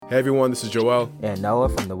Hey everyone, this is Joel. And Noah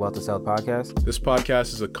from the Wealth is Health podcast. This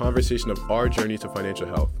podcast is a conversation of our journey to financial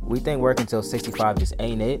health. We think working till 65 just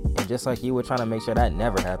ain't it, and just like you, we're trying to make sure that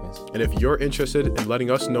never happens. And if you're interested in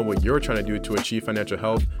letting us know what you're trying to do to achieve financial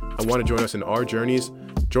health and want to join us in our journeys,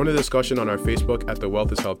 join the discussion on our Facebook at the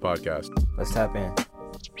Wealth is Health podcast. Let's tap in.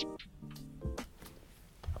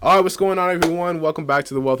 All right, what's going on, everyone? Welcome back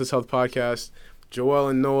to the Wealth is Health podcast. Joel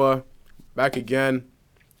and Noah back again.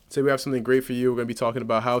 Today we have something great for you. We're going to be talking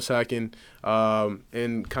about house hacking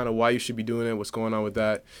and kind of why you should be doing it, what's going on with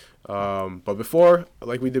that. But before,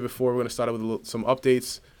 like we did before, we're going to start out with some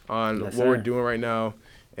updates on what we're doing right now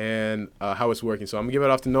and how it's working. So I'm going to give it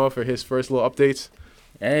off to Noah for his first little updates.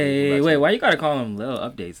 Hey, wait, why you got to call them little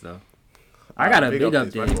updates, though? I got a big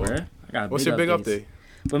update, bro. What's your big update?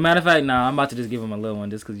 But matter of fact, I'm about to just give him a little one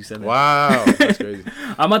just because you said that. Wow, that's crazy.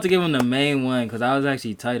 I'm about to give him the main one because I was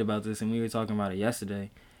actually tight about this and we were talking about it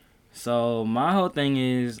yesterday. So my whole thing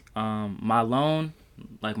is my loan,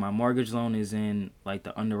 like my mortgage loan is in like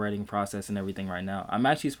the underwriting process and everything right now. I'm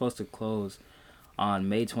actually supposed to close on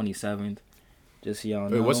May 27th, just so y'all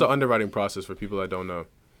know. Wait, what's the underwriting process for people that don't know?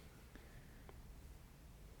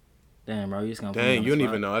 Damn, bro, you just gonna Dang, you don't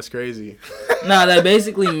even know. That's crazy. Nah, that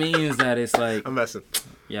basically means that it's like... I'm messing.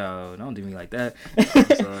 Yo, don't do me like that.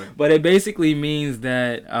 Sorry. But it basically means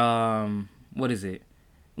that, what is it?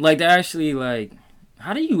 Like, they're actually, like...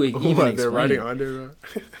 How do you even explain they're writing it? under?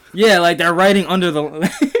 Yeah, like, they're writing under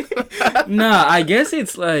the... Nah, I guess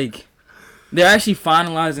it's, like... They're actually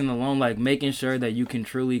finalizing the loan, like, making sure that you can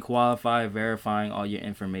truly qualify, verifying all your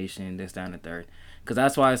information, this, that, and the third. Because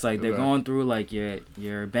that's why it's like they're going through like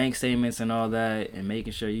your bank statements and all that and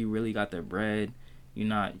making sure you really got the bread. You're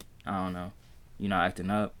not, you're not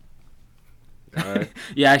acting up. All right.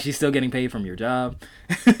 You're actually still getting paid from your job.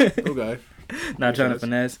 Okay. Not trying to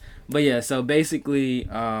finesse. But yeah, so basically,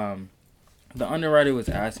 the underwriter was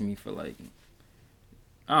asking me for like,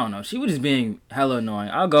 I don't know. She was just being hella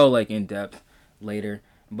annoying. I'll go like in depth later.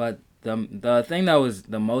 But the thing that was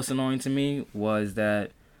the most annoying to me was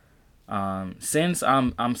that since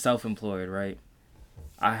I'm self-employed, right,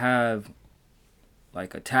 I have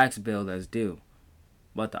like a tax bill that's due,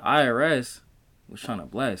 but the IRS was trying to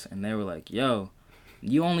bless, and they were like, yo,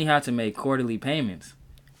 you only have to make quarterly payments.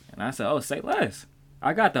 And I said, oh, say less.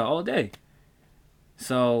 I got that all day.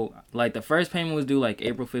 So like the first payment was due like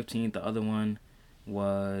April 15th, the other one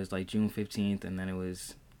was like June 15th, and then it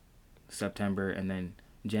was September, and then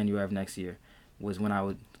January of next year was when I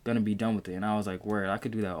would gonna be done with it. And I was like, word, I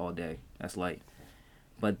could do that all day. That's light.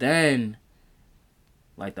 But then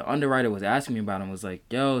like the underwriter was asking me about it and was like,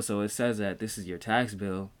 yo, so it says that this is your tax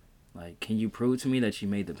bill, like, can you prove to me that you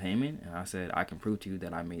made the payment? And I said, I can prove to you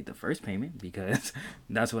that I made the first payment because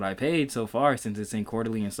that's what I paid so far, since it's in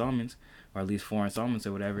quarterly installments, or at least 4 installments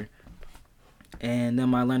or whatever. And then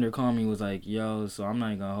my lender called me, was like, yo, so I'm not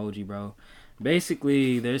even gonna hold you, bro.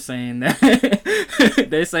 Basically, they're saying that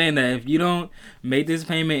if you don't make this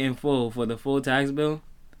payment in full for the full tax bill,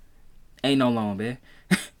 ain't no loan, bitch.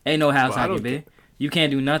 Ain't no house hacking, bitch. You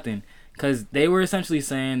can't do nothing. Because they were essentially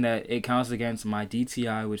saying that it counts against my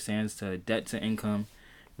DTI, which stands to debt to income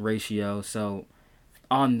ratio. So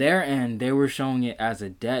on their end, they were showing it as a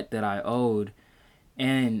debt that I owed.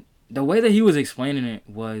 And the way that he was explaining it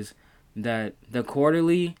was that the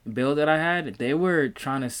quarterly bill that I had, they were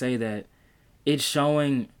trying to say that it's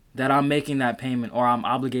showing that I'm making that payment, or I'm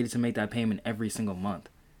obligated to make that payment every single month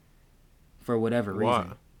for whatever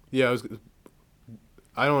reason. Yeah,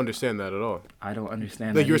 I don't understand that at all. I don't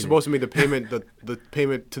understand like that you're either. supposed to make the payment, the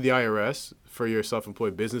payment to the IRS for your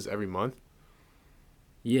self-employed business every month.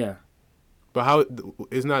 Yeah. But how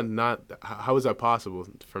is that possible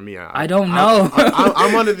for me? I don't know.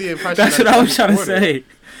 I'm under the impression that's what I was trying to say.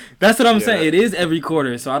 That's what I'm saying. It is every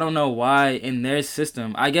quarter, so I don't know why in their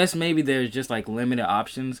system. I guess maybe there's just like limited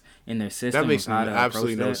options in their system. That makes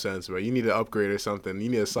absolutely no sense, bro. You need to upgrade or something. You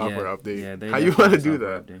need a software update. Yeah, how you want to do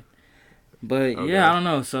that? Update. But yeah, I don't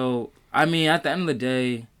know. So I mean, at the end of the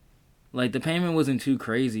day, like the payment wasn't too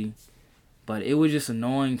crazy, but it was just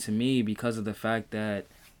annoying to me because of the fact that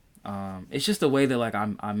it's just the way that like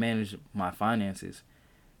I manage my finances.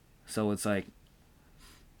 So it's like,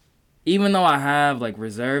 even though I have like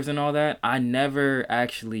reserves and all that, I never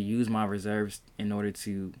actually use my reserves in order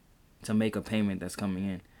to make a payment that's coming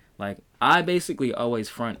in. Like I basically always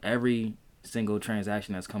front every single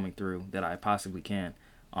transaction that's coming through that I possibly can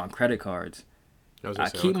on credit cards. I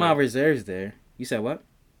keep my reserves there. You said what?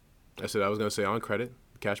 I said I was gonna say on credit,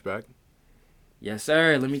 cash back. Yes,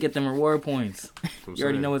 sir. Let me get them reward points. You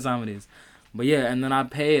already know what time it is. But yeah, and then I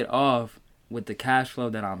pay it off with the cash flow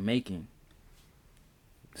that I'm making.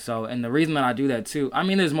 So, and the reason that I do that too, I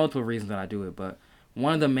mean, there's multiple reasons that I do it, but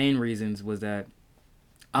one of the main reasons was that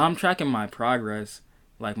I'm tracking my progress,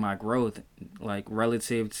 like my growth, like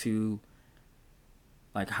relative to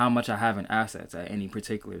like how much I have in assets at any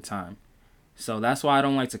particular time. So that's why I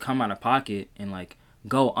don't like to come out of pocket and like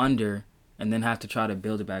go under and then have to try to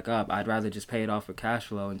build it back up. I'd rather just pay it off with cash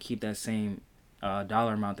flow and keep that same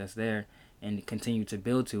dollar amount that's there and continue to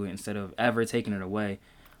build to it instead of ever taking it away.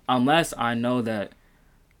 Unless I know that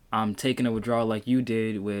I'm taking a withdrawal like you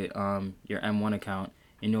did with your M1 account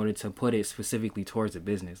in order to put it specifically towards the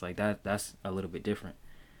business. Like that's a little bit different.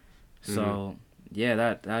 So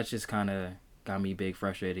yeah, that's just kind of got me big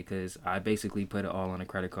frustrated because I basically put it all on a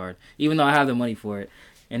credit card, even though I have the money for it.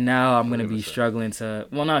 And now I'm gonna be struggling to,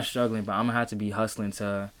 well, not struggling, but I'm gonna have to be hustling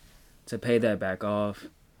to pay that back off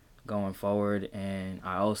going forward. And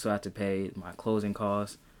I also have to pay my closing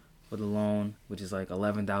costs for the loan, which is like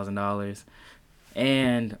 $11,000.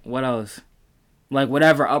 And what else? Like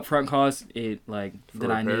whatever upfront costs it like For that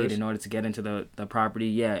repairs? I need in order to get into the property,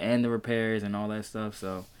 yeah, and the repairs and all that stuff.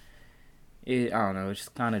 So I don't know, it's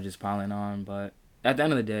just kind of just piling on. But at the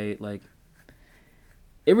end of the day, like,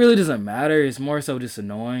 it really doesn't matter. It's more so just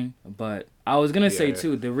annoying. But I was gonna say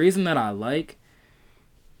too, the reason that I like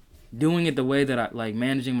doing it the way that I like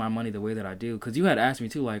managing my money the way that I do, because you had asked me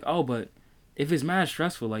too, like, oh, but if it's mad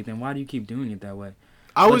stressful, like, then why do you keep doing it that way?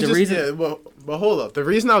 I But was the just reason- but hold up. The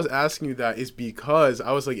reason I was asking you that is because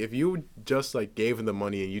I was like, if you just like gave him the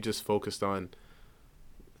money and you just focused on,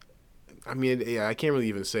 I mean, yeah, I can't really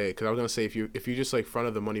even say it because I was gonna say if you just like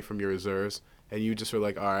fronted the money from your reserves and you just were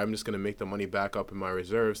like, all right, I'm just gonna make the money back up in my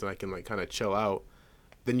reserves and I can like kind of chill out,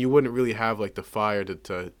 then you wouldn't really have like the fire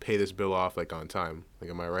to pay this bill off like on time. Like,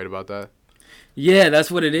 am I right about that? Yeah,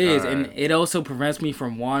 that's what it is. Alright. And it also prevents me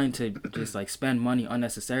from wanting to just like spend money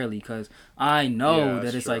unnecessarily because I know Yeah, that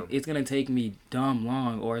that's it's true. like it's gonna take me dumb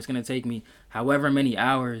long, or it's gonna take me however many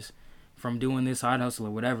hours from doing this side hustle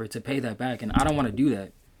or whatever to pay that back, and I don't want to do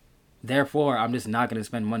that. Therefore, I'm just not gonna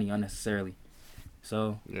spend money unnecessarily.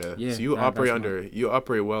 So Yeah. So you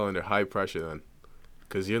operate well under high pressure then,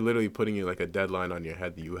 because you're literally putting you like a deadline on your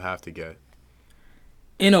head that you have to get.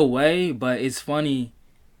 in a way, but it's funny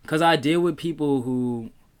because I deal with people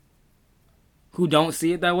who don't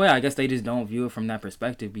see it that way. I guess they just don't view it from that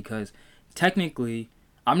perspective because technically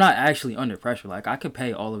I'm not actually under pressure. Like, I could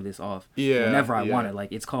pay all of this off whenever I want it.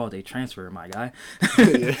 Like, it's called a transfer, my guy.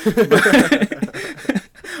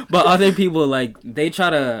 But other people, like, they try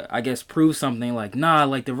to, I guess, prove something like, nah,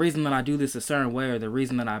 like, the reason that I do this a certain way or the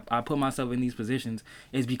reason that I put myself in these positions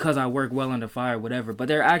is because I work well under fire, whatever. But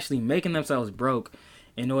they're actually making themselves broke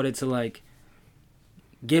in order to, like,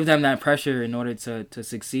 give them that pressure in order to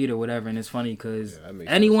succeed or whatever. And it's funny because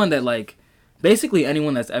anyone that, like, basically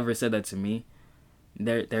anyone that's ever said that to me,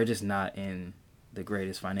 they're just not in the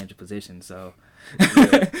greatest financial position. So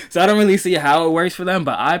so I don't really see how it works for them,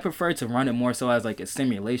 but I prefer to run it more so as like a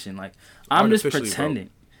simulation. Like, I'm just pretending.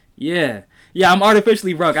 Yeah, I'm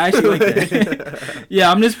artificially broke. I actually like that.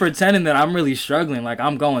 Yeah, I'm just pretending that I'm really struggling, like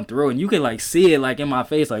I'm going through, and you can like see it like in my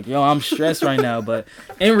face, like, yo, I'm stressed right now. But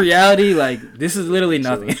in reality, like, this is literally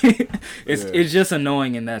nothing. It's just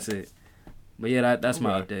annoying, and that's it. But yeah, that's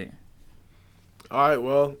my update. All right,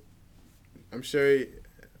 well, I'm sure.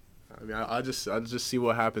 I mean, I'll just see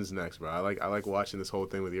what happens next, bro. I like watching this whole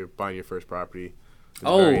thing with you buying your first property. It's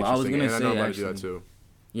very I was interesting, gonna and say, I know I'm about to actually, do that too.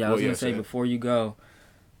 Yeah, I was gonna say before you go,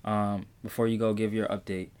 give your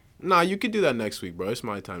update. Nah, you could do that next week, bro. It's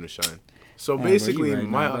my time to shine. So Bro, basically, you right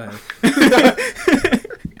my. now,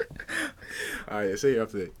 All right, say your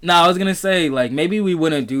update. I was gonna say, like, maybe we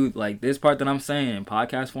wouldn't do like this part that I'm saying in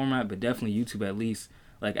podcast format, but definitely YouTube at least,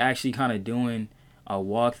 like, actually kind of doing a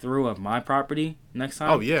walkthrough of my property next time.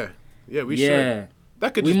 Oh yeah, we should.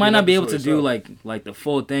 That could. We just might be an not be able to episode do itself. like the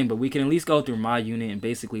full thing, but we can at least go through my unit and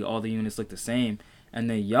basically all the units look the same, and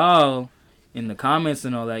then y'all in the comments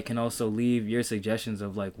and all that can also leave your suggestions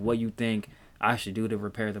of like what you think I should do to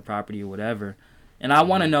repair the property or whatever. And I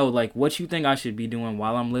want to know like what you think I should be doing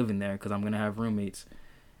while I'm living there, because I'm gonna have roommates.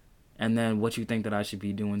 And then what you think that I should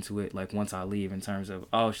be doing to it, like, once I leave, in terms of,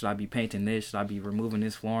 oh, should I be painting this? Should I be removing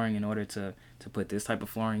this flooring in order to put this type of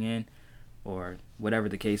flooring in? Or whatever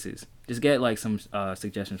the case is. Just get, like, some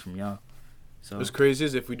suggestions from y'all. So What's crazy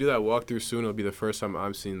is if we do that walkthrough soon, it'll be the first time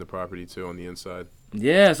I'm seeing the property, too, on the inside.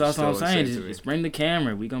 yeah, so that's what I'm Still saying. insane to me. Just bring the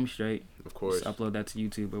camera. We gonna be straight. Of course. Just upload that to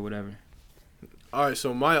YouTube or whatever. All right,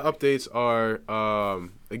 so my updates are,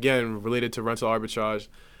 again, related to rental arbitrage.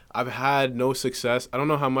 I've had no success. I don't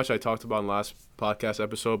know how much I talked about in the last podcast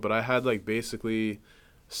episode, but I had, like, basically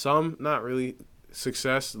some, not really,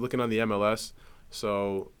 success looking on the MLS.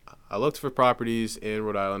 So I looked for properties in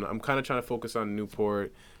Rhode Island. I'm kind of trying to focus on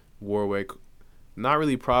Newport, Warwick, not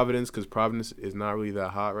really Providence, because Providence is not really that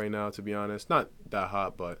hot right now, to be honest. Not that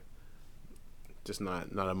hot, but just not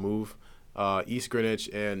a move. East Greenwich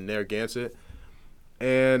and Narragansett.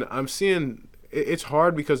 And I'm seeing it's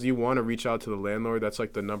hard because you want to reach out to the landlord. That's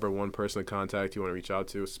like the number one person to contact you want to reach out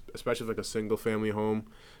to, especially like a single family home,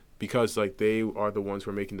 because like they are the ones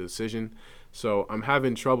who are making the decision. So I'm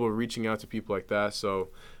having trouble reaching out to people like that. So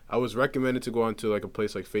I was recommended to go onto like a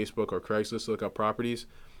place like Facebook or Craigslist to look up properties.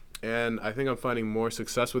 And I think I'm finding more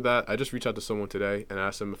success with that. I just reached out to someone today and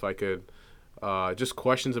asked them if I could just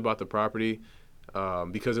questions about the property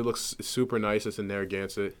because it looks super nice. It's in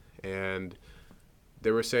Narragansett. And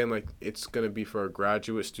they were saying, like, it's going to be for a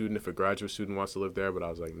graduate student if a graduate student wants to live there. But I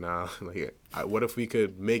was like, nah. Like, what if we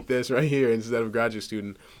could make this right here instead of a graduate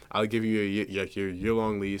student? I'll give you your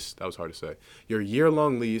year-long lease. That was hard to say. Your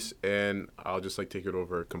year-long lease, and I'll just, like, take it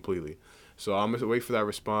over completely. So I'm going to wait for that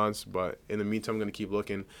response. But in the meantime, I'm going to keep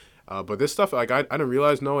looking. But this stuff, like, I didn't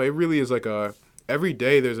realize, no, it really is like every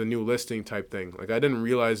day there's a new listing type thing. Like, I didn't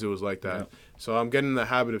realize it was like that. Yeah. So I'm getting in the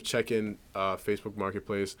habit of checking Facebook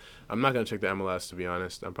Marketplace. I'm not going to check the MLS, to be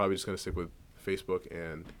honest. I'm probably just going to stick with Facebook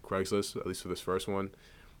and Craigslist, at least for this first one.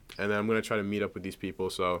 And then I'm going to try to meet up with these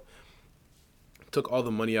people. So took all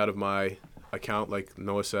the money out of my account, like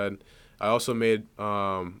Noah said. I also made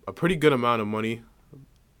a pretty good amount of money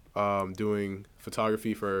doing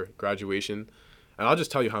photography for graduation. And I'll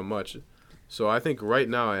just tell you how much. So I think right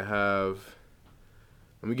now I have,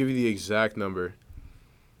 let me give you the exact number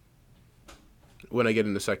when I get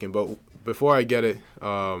in a second. But before I get it,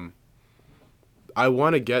 I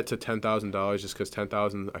want to get to $10,000 just because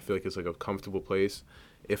 $10,000 I feel like is like a comfortable place.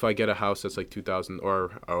 If I get a house that's like $2,000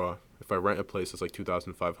 or if I rent a place that's like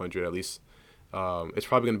 $2,500 at least, it's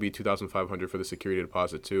probably going to be $2,500 for the security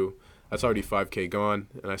deposit too. That's already $5,000 gone,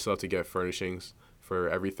 and I still have to get furnishings for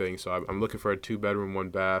everything. So I'm looking for a 2-bedroom,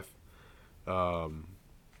 1-bath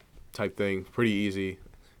type thing. Pretty easy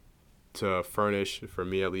to furnish for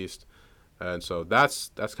me at least. And so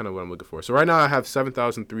that's kind of what I'm looking for. So right now I have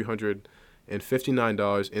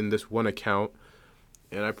 $7,359 in this one account,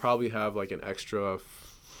 and I probably have like an extra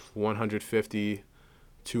 $150,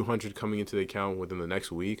 $200 coming into the account within the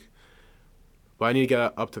next week. But I need to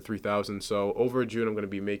get up to $3,000. So over June I'm going to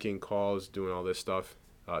be making calls, doing all this stuff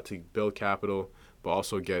to build capital, but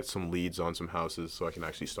also get some leads on some houses so I can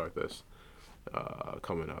actually start this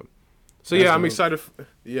coming up. So yeah, I'm excited.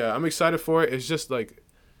 I'm excited for it. It's just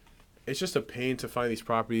a pain to find these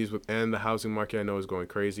properties and the housing market I know is going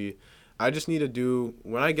crazy. I just need to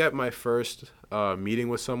when I get my first meeting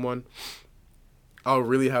with someone, I'll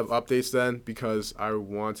really have updates then because I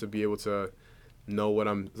want to be able to know what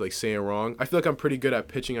I'm like saying wrong. I feel like I'm pretty good at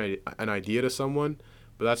pitching an idea to someone,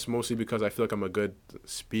 but that's mostly because I feel like I'm a good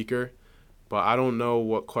speaker. But I don't know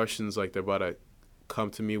what questions like they're about to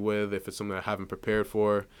come to me with, if it's something I haven't prepared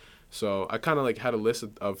for. So I kind of like had a list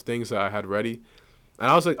of things that I had ready. And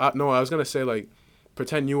I was like, I was going to say, like,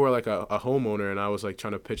 pretend you were like a homeowner and I was like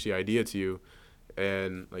trying to pitch the idea to you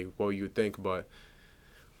and like what you would think. But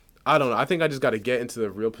I don't know. I think I just got to get into the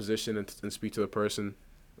real position and speak to the person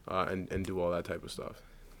and do all that type of stuff.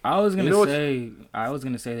 I was going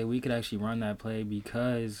to say that we could actually run that play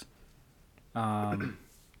because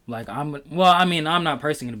like I'm not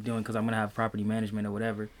personally going to be doing because I'm going to have property management or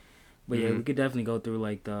whatever. But yeah, we could definitely go through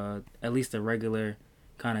like at least the regular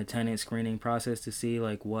kind of tenant screening process to see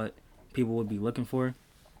like what people would be looking for.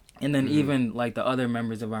 And then even like the other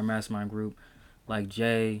members of our mastermind group, like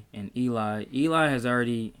Jay and Eli. Eli has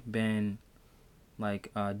already been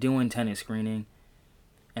like doing tenant screening,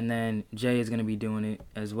 and then Jay is going to be doing it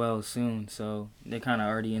as well soon. So they're kind of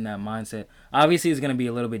already in that mindset. Obviously, it's going to be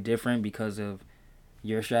a little bit different because of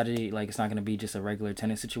your strategy. Like it's not going to be just a regular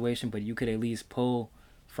tenant situation, but you could at least pull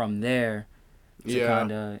from there to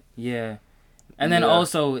kind of and then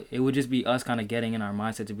also it would just be us kind of getting in our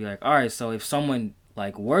mindset to be like, all right, so if someone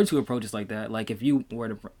like were to approach us like that, like if you were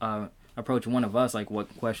to approach one of us, like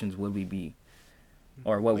what questions would we be,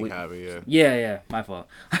 or what would my fault,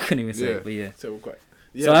 I couldn't even say it, but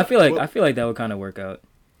so I feel like that would kind of work out.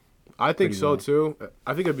 I think so too.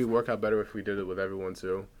 I think it'd work out better if we did it with everyone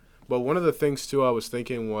too. But one of the things too I was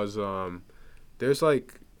thinking was there's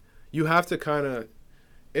like you have to kind of,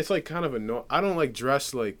 it's like kind of I don't like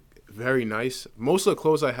dress like very nice. Most of the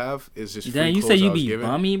clothes I have is just free clothes. You say you be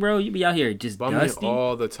bummy, bro? You be out here just bummy dusty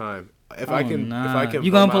all the time. If I can, you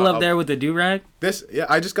gonna pull up there with the do-rag?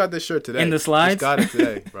 I just got this shirt today. In the slides? Just got it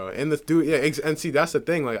today, bro. And see, that's the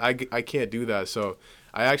thing. Like, I can't do that. So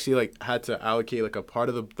I actually like had to allocate like a part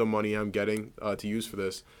of the money I'm getting to use for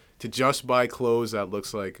this to just buy clothes that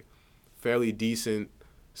looks like fairly decent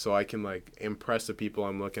so I can like impress the people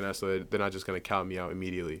I'm looking at, so that they're not just gonna count me out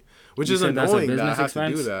immediately, which You is said that's a annoying that I business have to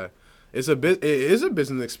do expense? that. It is a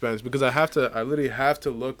business expense because I literally have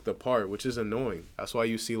to look the part, which is annoying. That's why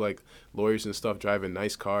you see like lawyers and stuff driving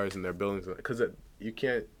nice cars in their buildings, because you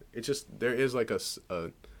can't. It's just there is like I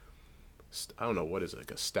don't know what is it,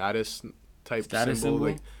 like a status type symbol.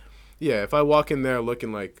 Like, yeah, if I walk in there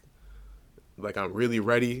looking like I'm really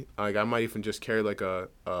ready, like I might even just carry like a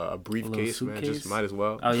briefcase, man. Just might as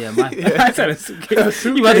well. Oh yeah, I said a suitcase.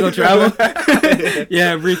 You about to go travel?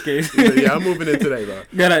 Yeah, a briefcase. Yeah, I'm moving in today, bro.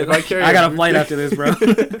 I got a flight after this, bro.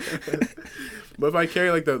 But if I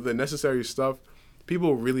carry like the necessary stuff,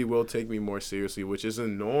 people really will take me more seriously, which is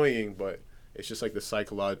annoying, but it's just like the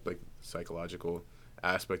psychological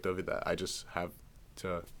aspect of it that I just have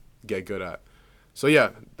to get good at. So yeah,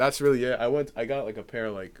 that's really it. I got like a pair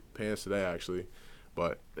of like pants today actually,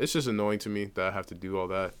 but it's just annoying to me that I have to do all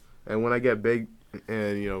that. And when I get big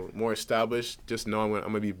and more established, just know I'm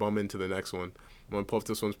gonna be bumming to the next one. I'm gonna pull up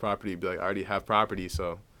this one's property, be like, I already have property,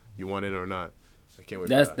 so you want it or not? I can't wait.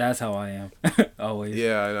 That's how I am. Always.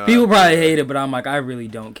 Yeah, I know. People probably hate it, but I'm like, I really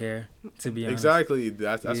don't care, to be honest. Exactly.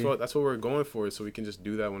 That's what we're going for, so we can just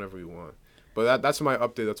do that whenever we want. But that's my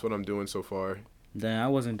update. That's what I'm doing so far. Damn, I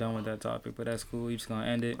wasn't done with that topic, but that's cool. You just gonna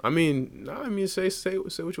end it? Say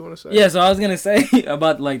what you want to say. Yeah, so I was gonna say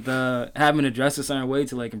about like the having to dress a certain way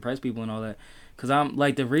to like impress people and all that, cause I'm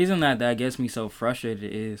like the reason that gets me so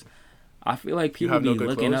frustrated is I feel like people be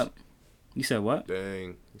looking up. You said what?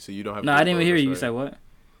 Dang. So you don't have. No, I didn't even hear you. Right? You said what?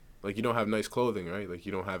 Like you don't have nice clothing, right? Like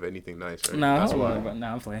you don't have anything nice, right? No, that's why. why. No,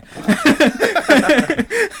 I'm playing.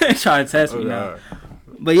 Trying to test me now. Right.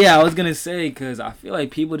 But yeah, I was gonna say because I feel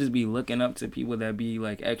like people just be looking up to people that be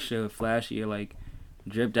like extra flashy or like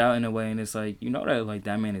dripped out in a way, and it's like that like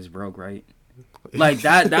that man is broke, right? Like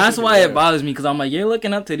that's why it bothers me because I'm like you're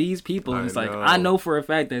looking up to these people, and it's like I know for a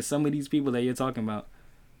fact that some of these people that you're talking about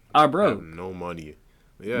are broke, have no money.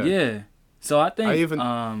 Yeah. Yeah. So I think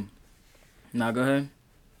Nah, go ahead.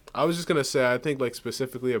 I was just gonna say I think like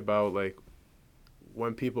specifically about like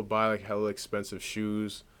when people buy like hella expensive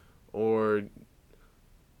shoes or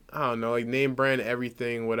I don't know, like name brand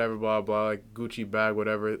everything, whatever, blah, blah, like Gucci bag,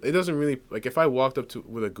 whatever. It doesn't really, like if I walked up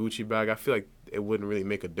with a Gucci bag, I feel like it wouldn't really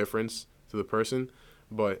make a difference to the person.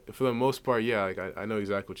 But for the most part, yeah, like I know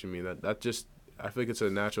exactly what you mean. That just, I feel like it's a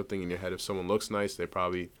natural thing in your head. If someone looks nice, they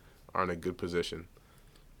probably are in a good position.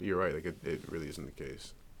 But you're right, like it really isn't the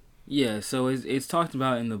case. Yeah, so it's talked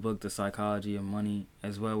about in the book, The Psychology of Money,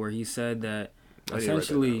 as well, where he said that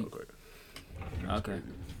essentially. Okay.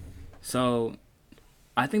 So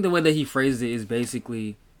I think the way that he phrased it is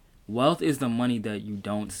basically wealth is the money that you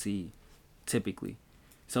don't see typically.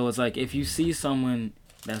 So it's like if you see someone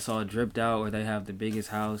that's all dripped out or they have the biggest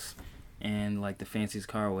house and like the fanciest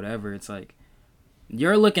car or whatever, it's like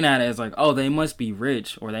you're looking at it as like, oh, they must be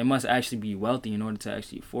rich or they must actually be wealthy in order to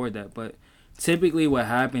actually afford that. But typically what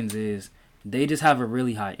happens is they just have a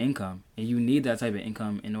really high income and you need that type of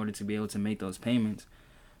income in order to be able to make those payments.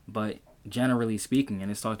 But generally speaking,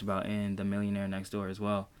 and it's talked about in The Millionaire Next Door as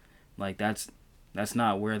well, like that's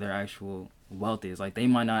not where their actual wealth is. Like they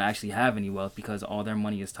might not actually have any wealth because all their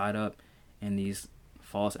money is tied up in these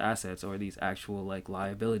false assets or these actual like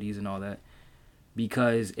liabilities and all that.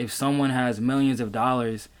 Because if someone has millions of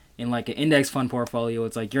dollars in like an index fund portfolio,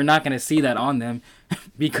 it's like you're not going to see that on them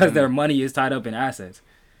because their money is tied up in assets.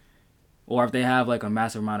 Or if they have like a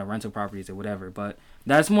massive amount of rental properties or whatever. But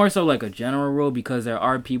that's more so like a general rule because there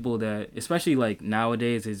are people that, especially like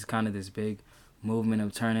nowadays, is kind of this big movement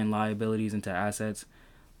of turning liabilities into assets.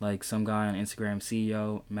 Like some guy on Instagram,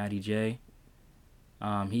 CEO Matty J.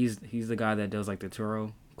 He's the guy that does like the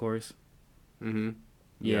Turo course. Mhm.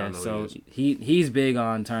 Yeah, so he's big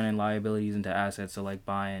on turning liabilities into assets. So like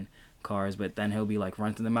buying cars, but then he'll be like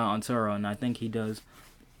renting them out on Turo, and I think he does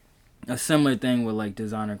a similar thing with like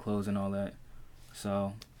designer clothes and all that.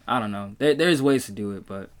 So I don't know. There's ways to do it,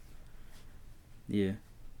 but yeah.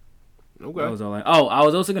 Okay. That was all. I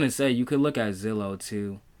was also gonna say you could look at Zillow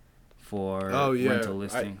too for rental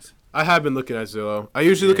listings. I have been looking at Zillow. I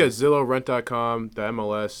usually look at Zillow, Rent.com, the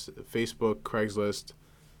MLS, Facebook, Craigslist.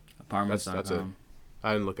 Apartments.com. That's it.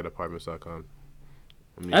 I didn't look at Apartments.com.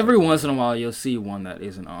 Every once in a while, you'll see one that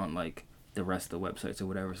isn't on like the rest of the websites or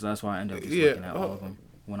whatever. So that's why I end up just looking at all of them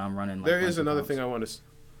when I'm running. Like, there is another thing I want to.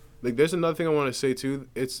 Like, there's another thing I want to say too.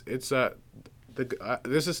 It's that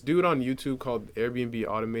there's this dude on YouTube called Airbnb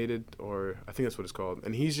Automated, or I think that's what it's called,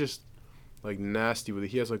 and he's just like nasty with it.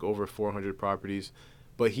 He has like over 400 properties,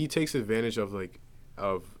 but he takes advantage of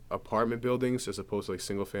apartment buildings as opposed to like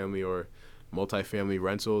single family or multifamily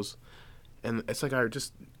rentals, and it's like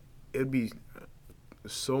it'd be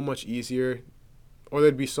so much easier or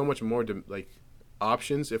there'd be so much more like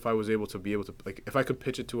options if I was able to like if I could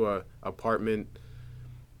pitch it to a apartment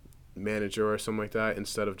manager or something like that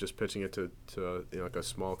instead of just pitching it to like a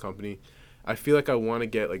small company. I feel like I want to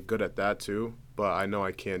get like good at that too, but I know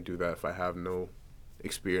I can't do that if I have no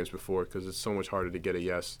experience before, because it's so much harder to get a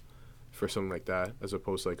yes for something like that as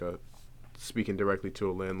opposed to like speaking directly to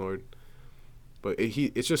a landlord. But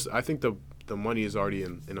it's just, I think the money is already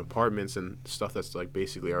in apartments and stuff that's like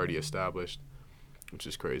basically already established, which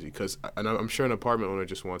is crazy. Because I'm sure an apartment owner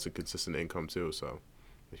just wants a consistent income too. So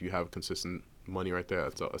if you have consistent money right there,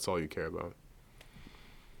 that's all you care about.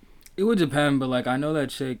 It would depend, but like I know that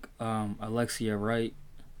chick, Alexia Wright,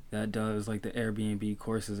 that does like the Airbnb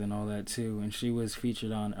courses and all that too, and she was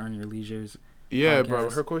featured on Earn Your Leisure's. Yeah, podcast. bro,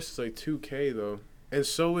 her course is like $2,000 though, and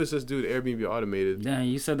so is this dude Airbnb Automated. Damn,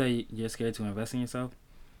 you said that you're scared to invest in yourself.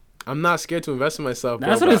 I'm not scared to invest in myself, bro.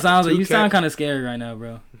 That's what it sounds like. You sound kind of scary right now,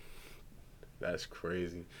 bro. That's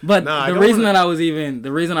crazy. But the reason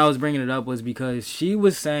I was bringing it up was because she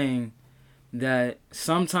was saying that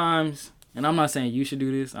sometimes, and I'm not saying you should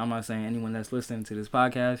do this, I'm not saying anyone that's listening to this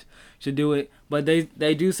podcast should do it, but they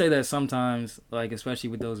do say that sometimes, like especially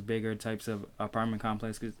with those bigger types of apartment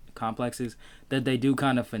complexes, that they do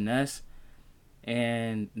kind of finesse,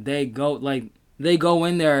 and they go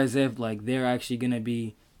in there as if like they're actually gonna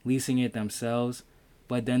be leasing it themselves,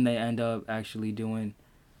 but then they end up actually doing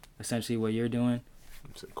essentially what you're doing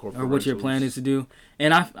or what your plan is to do.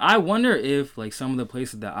 And I wonder if like some of the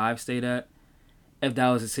places that I've stayed at, if that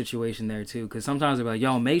was a situation there too, because sometimes they're like,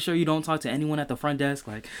 yo, make sure you don't talk to anyone at the front desk,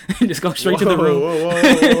 like just go straight to the room. Whoa,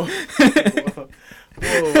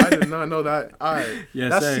 I did not know that. All right.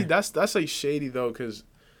 Yes, that's like shady though, because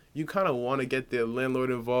you kind of want to get the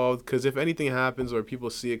landlord involved, because if anything happens or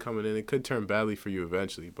people see it coming in, it could turn badly for you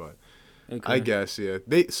eventually. But I guess, yeah.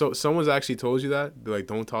 So someone's actually told you that? They're like,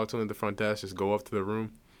 don't talk to them at the front desk, just go up to the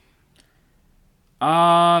room?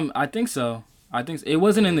 I think so. It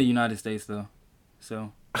wasn't in the United States though.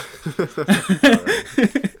 So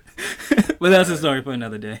but that's a story for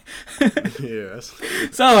another day. Yeah.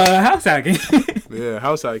 So house hacking. Yeah,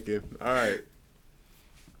 house hacking. All right.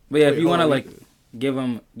 But yeah, if you want to like give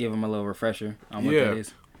them a little refresher on what that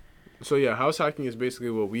is. So yeah, house hacking is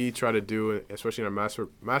basically what we try to do, especially in our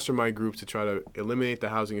mastermind group, to try to eliminate the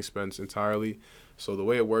housing expense entirely. So the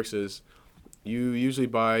way it works is, you usually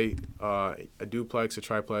buy a duplex, a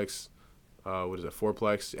triplex,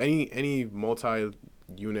 fourplex, any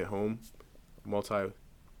multi-unit home,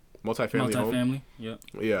 multi-family home.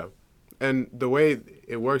 Yeah. And the way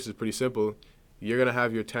it works is pretty simple. You're gonna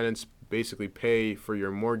have your tenants basically pay for your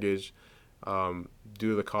mortgage due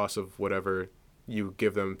to the cost of whatever you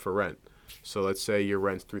give them for rent. So let's say your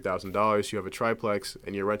rent's $3,000, you have a triplex,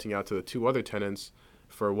 and you're renting out to the two other tenants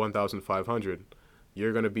for $1,500.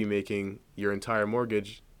 You're going to be making your entire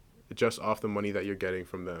mortgage just off the money that you're getting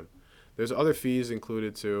from them. There's other fees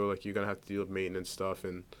included too, like you're going to have to deal with maintenance stuff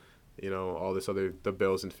and all this the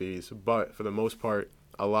bills and fees. But for the most part,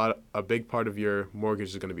 a big part of your mortgage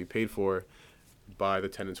is going to be paid for by the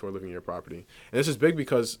tenants who are living in your property. And this is big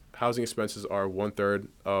because housing expenses are 1/3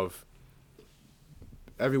 of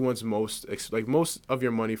everyone's most of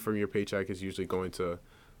your money from your paycheck is usually going to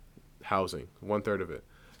housing, 1/3 of it.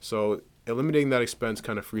 So eliminating that expense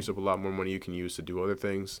kind of frees up a lot more money you can use to do other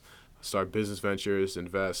things, start business ventures,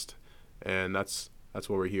 invest, and that's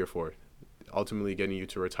what we're here for, ultimately getting you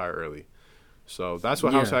to retire early. So that's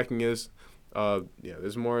what house hacking is.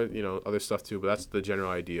 There's more, other stuff too, but that's the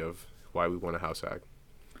general idea of why we want a house hack.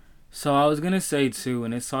 So I was going to say too,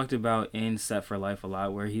 and it's talked about in Set for Life a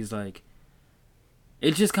lot, where he's like,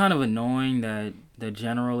 it's just kind of annoying that the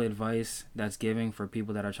general advice that's given for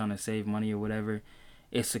people that are trying to save money or whatever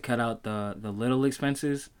is to cut out the little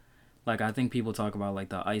expenses. Like, I think people talk about, like,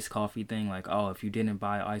 the iced coffee thing. Like, oh, if you didn't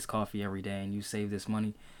buy iced coffee every day and you save this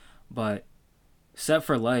money. But Set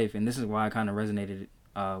for Life, and this is why I kind of resonated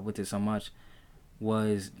with it so much,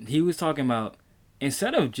 was he was talking about,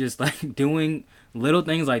 instead of just, like, doing little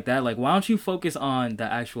things like that, like, why don't you focus on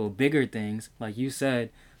the actual bigger things, like you said,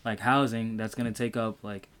 like housing, that's going to take up,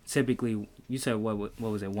 like, typically, you said, what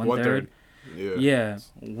was it, 1/3? Yeah,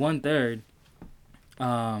 1/3.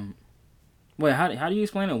 Wait, how do you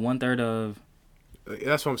explain it? 1/3 of?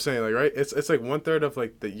 That's what I'm saying. Like, right? It's like 1/3 of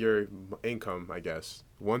like your income, I guess.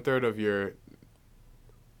 1/3 of your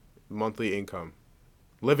monthly income,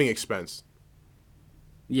 living expense.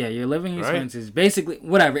 Yeah, your living expenses, basically,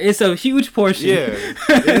 whatever. It's a huge portion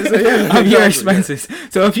of your expenses.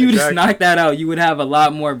 So if you just knock that out, you would have a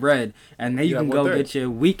lot more bread. And then you can go get your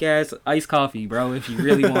weak-ass iced coffee, bro, if you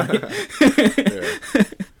really want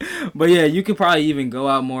it. But yeah, you could probably even go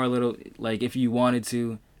out more a little, like if you wanted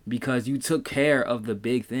to, because you took care of the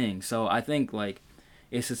big thing. So I think like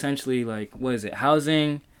it's essentially like, what is it?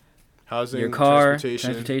 Housing, your car,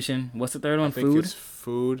 transportation. What's the third one? I think Food. it's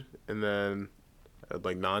food, and then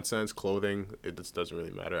like nonsense, clothing. It just doesn't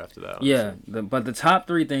really matter after that. Honestly. Yeah, but the top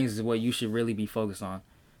three things is what you should really be focused on.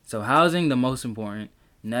 So housing, the most important.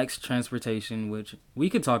 Next, transportation, which we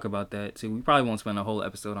could talk about that too. We probably won't spend a whole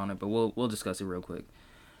episode on it, but we'll discuss it real quick.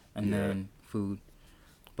 And then food.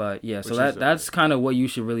 But yeah, so that's kind of what you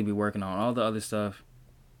should really be working on. All the other stuff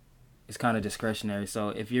is kind of discretionary. So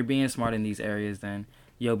if you're being smart in these areas, then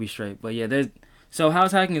you'll be straight. But yeah, so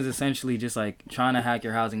house hacking is essentially just like trying to hack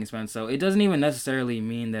your housing expense. So it doesn't even necessarily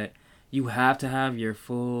mean that you have to have your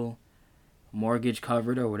full mortgage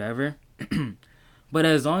covered or whatever. But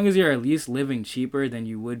as long as you're at least living cheaper than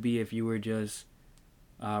you would be if you were just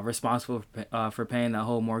responsible for paying that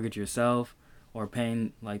whole mortgage yourself or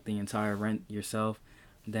paying like the entire rent yourself,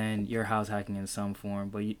 then you're house hacking in some form.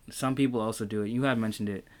 But some people also do it. You had mentioned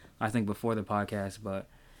it, I think, before the podcast, but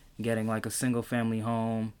getting like a single family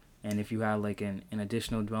home, and if you have like an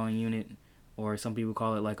additional dwelling unit, or some people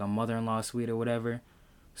call it like a mother-in-law suite or whatever.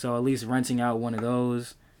 So at least renting out one of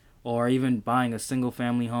those, or even buying a single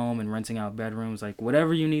family home and renting out bedrooms, like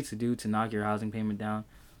whatever you need to do to knock your housing payment down,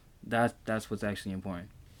 that's what's actually important.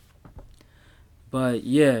 But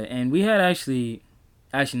yeah, and we had actually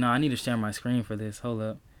no, I need to share my screen for this. Hold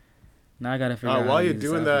up. Now I gotta figure out. While you're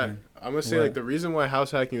doing that, again. I'm gonna say like the reason why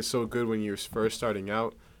house hacking is so good when you're first starting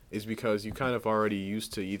out is because you kind of already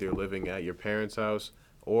used to either living at your parents' house,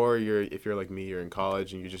 or if you're like me, you're in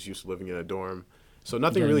college and you're just used to living in a dorm. So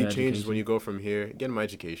nothing really changes when you go from here. Getting my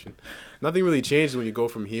education. Nothing really changes when you go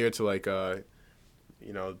from here to like the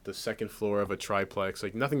second floor of a triplex.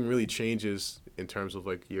 Like nothing really changes in terms of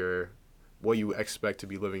like what you expect to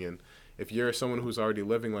be living in. If you're someone who's already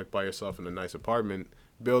living like by yourself in a nice apartment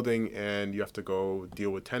building and you have to go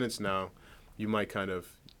deal with tenants now,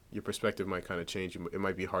 your perspective might kind of change. It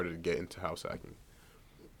might be harder to get into house hacking.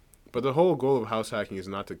 But the whole goal of house hacking is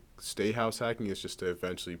not to stay house hacking. It's just to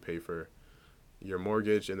eventually pay for your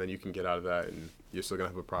mortgage, and then you can get out of that, and you're still going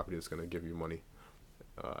to have a property that's going to give you money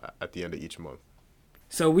at the end of each month.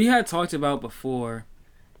 So we had talked about before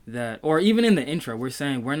that, or even in the intro, we're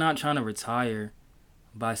saying we're not trying to retire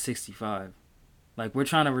by 65. Like, we're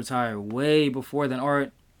trying to retire way before then,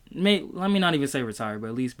 or let me not even say retire, but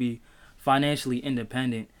at least be financially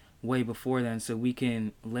independent way before then, so we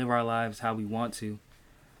can live our lives how we want to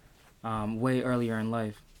way earlier in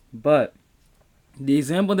life. But the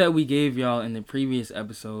example that we gave y'all in the previous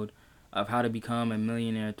episode of how to become a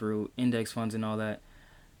millionaire through index funds and all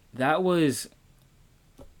that was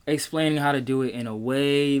explaining how to do it in a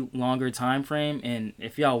way longer time frame. And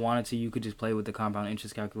if y'all wanted to, you could just play with the compound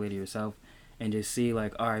interest calculator yourself and just see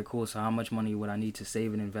like, all right, cool, so how much money would I need to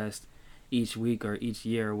save and invest each week or each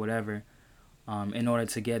year or whatever in order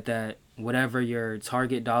to get that, whatever your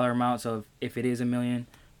target dollar amount. So if it is $1 million,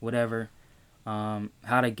 whatever, how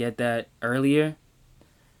to get that earlier.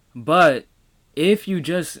 But if you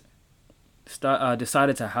just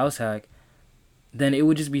decided to house hack, then it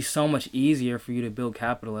would just be so much easier for you to build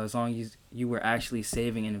capital as long as you were actually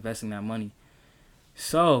saving and investing that money.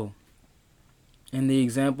 So, in the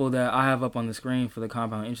example that I have up on the screen for the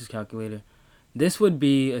compound interest calculator, this would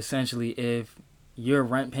be essentially if your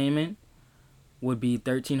rent payment would be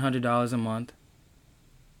 $1,300 a month.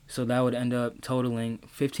 So that would end up totaling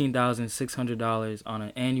 $15,600 on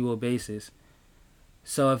an annual basis.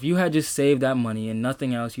 So if you had just saved that money and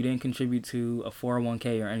nothing else, you didn't contribute to a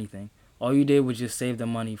 401k or anything. All you did was just save the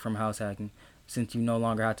money from house hacking, since you no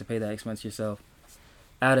longer have to pay that expense yourself.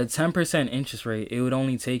 At a 10% interest rate, it would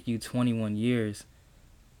only take you 21 years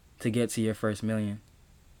to get to your first million.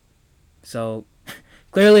 So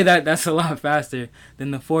clearly that's a lot faster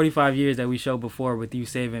than the 45 years that we showed before with you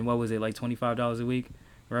saving, what was it, like $25 a week,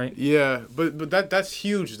 right? Yeah, but that's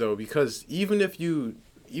huge though, because even if you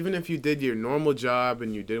did your normal job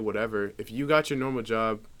and you did whatever, if you got your normal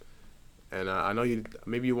job, and I know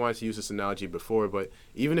maybe you wanted to use this analogy before, but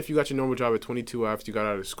even if you got your normal job at 22 after you got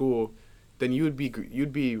out of school, then you'd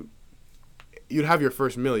have your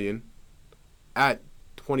first million at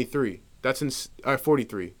 23. That's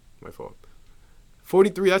 43. My fault.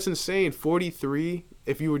 43. That's insane. 43.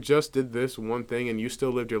 If you just did this one thing and you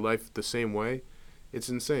still lived your life the same way, it's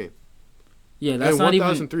insane. Yeah, that's and not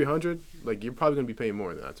 1,300. Like you're probably gonna be paying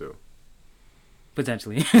more than that too.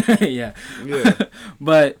 Potentially, yeah. Yeah.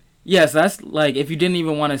 But yes, that's like if you didn't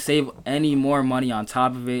even want to save any more money on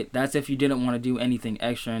top of it. That's if you didn't want to do anything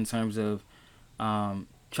extra in terms of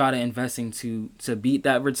try to investing to beat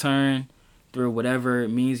that return through whatever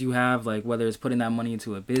means you have, like whether it's putting that money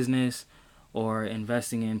into a business or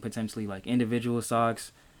investing in potentially like individual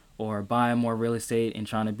stocks or buying more real estate and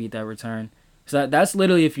trying to beat that return. So that's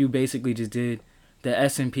literally if you basically just did the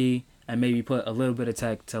S&P and maybe put a little bit of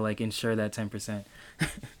tech to like ensure that 10%.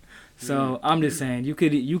 So I'm just saying you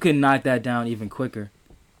could knock that down even quicker.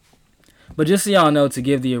 But just so y'all know, to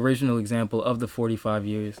give the original example of the 45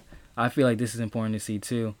 years, I feel like this is important to see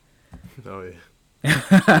too. Oh yeah.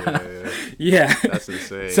 Yeah. That's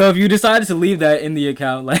insane. So if you decided to leave that in the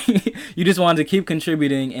account, like you just wanted to keep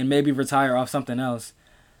contributing and maybe retire off something else,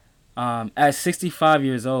 at 65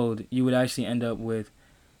 years old, you would actually end up with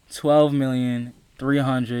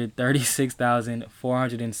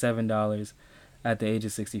 $12,336,407 at the age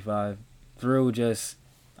of 65 through just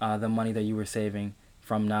the money that you were saving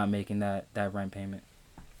from not making that rent payment.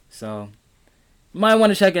 So you might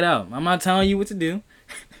want to check it out. I'm not telling you what to do,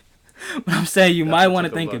 but I'm saying you might want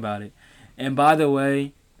to think about it. And by the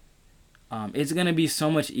way, it's going to be so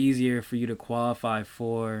much easier for you to qualify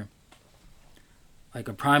for like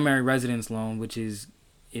a primary residence loan, which is,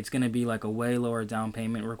 it's going to be like a way lower down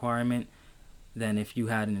payment requirement than if you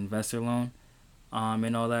had an investor loan,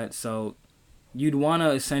 and all that. So you'd want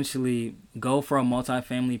to essentially go for a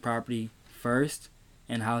multifamily property first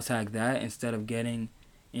and house hack that instead of getting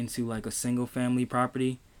into like a single family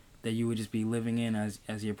property that you would just be living in as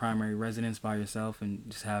your primary residence by yourself and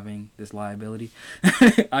just having this liability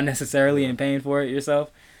unnecessarily and paying for it yourself.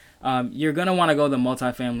 You're going to want to go the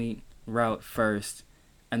multifamily route first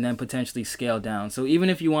and then potentially scale down. So even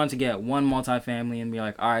if you want to get one multifamily and be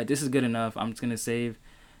like, all right, this is good enough, I'm just going to save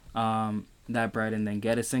that bread and then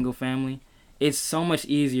get a single family, it's so much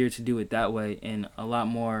easier to do it that way and a lot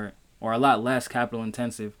more or a lot less capital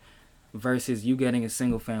intensive versus you getting a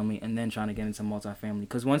single family and then trying to get into multifamily.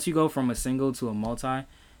 Because once you go from a single to a multi,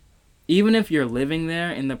 even if you're living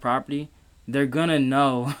there in the property, they're going to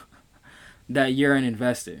know that you're an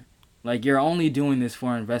investor. Like, you're only doing this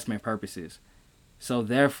for investment purposes. So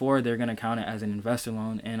therefore, they're going to count it as an investor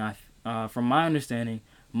loan. And from my understanding,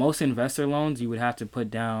 most investor loans, you would have to put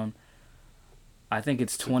down, I think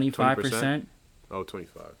it's 25%. Oh,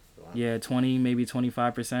 25. Wow. Yeah, 20, maybe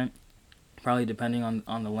 25%. Probably depending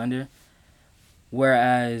on the lender.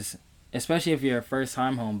 Whereas, especially if you're a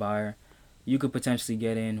first-time home buyer, you could potentially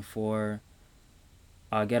get in for,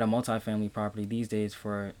 get a multifamily property these days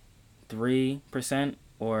for 3%,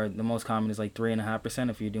 or the most common is like 3.5%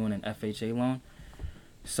 if you're doing an FHA loan.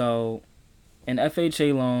 So, an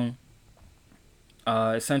FHA loan,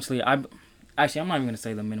 essentially, I'm not even going to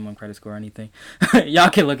say the minimum credit score or anything. Y'all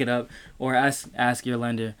can look it up or ask your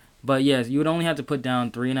lender. But yes, you would only have to put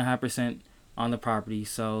down 3.5% on the property.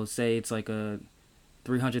 So say it's like a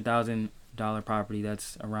 $300,000 property,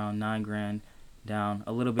 that's around $9,000 down,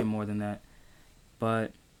 a little bit more than that.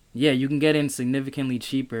 But yeah, you can get in significantly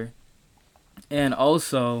cheaper. And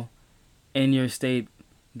also in your state,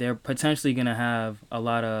 they're potentially going to have a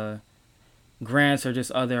lot of grants or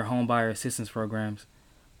just other home buyer assistance programs.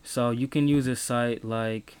 So you can use a site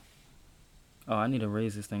like, oh, I need to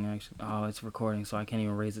raise this thing actually. Oh, it's recording, so I can't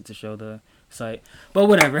even raise it to show the site. But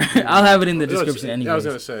whatever, I'll have it in the description anyway. I was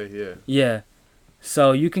gonna say, yeah. Yeah,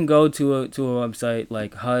 so you can go to a website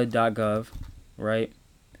like HUD.gov, right,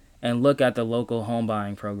 and look at the local home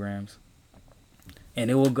buying programs, and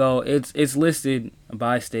it will go. It's listed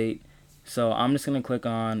by state. So I'm just gonna click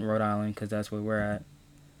on Rhode Island because that's where we're at.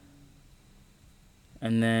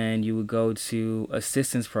 And then you would go to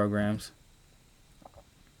assistance programs.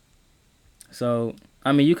 So,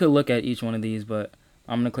 I mean, you could look at each one of these, but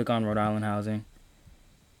I'm going to click on Rhode Island Housing.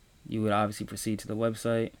 You would obviously proceed to the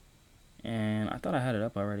website. And I thought I had it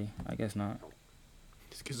up already. I guess not.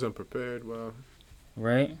 Just because I'm prepared, wow.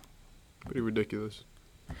 Right? Pretty ridiculous.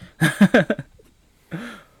 I'm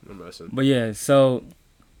messing. But yeah, so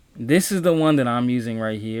this is the one that I'm using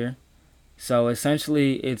right here. So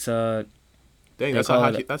essentially, it's a... Dang, that's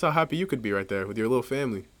how happy you could be right there with your little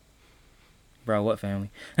family. Bro, what family?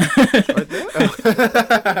 Right there?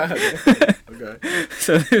 Okay.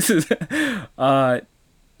 So this is 10K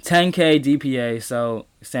DPA, so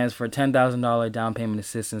it stands for $10,000 down payment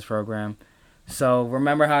assistance program. So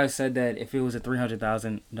remember how I said that if it was a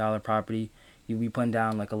 $300,000 property, you'd be putting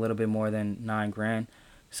down like a little bit more than $9,000.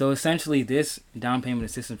 So essentially, this down payment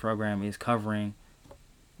assistance program is covering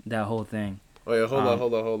that whole thing. Oh yeah,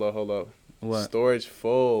 hold up. What? Storage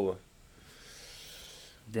full.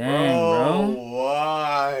 Dang, bro.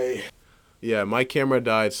 Why? Yeah, my camera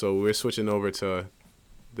died, so we're switching over to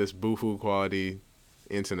this boohoo quality,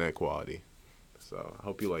 internet quality. So I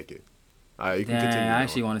hope you like it. You can continue. I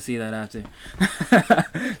actually want to see that after,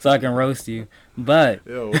 so I can roast you. But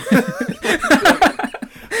yo,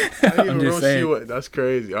 I'm just saying. That's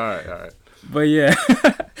crazy. All right. But yeah,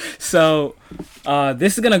 so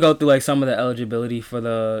This is gonna go through like some of the eligibility for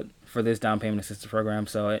this down payment assistance program.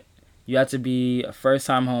 So you have to be a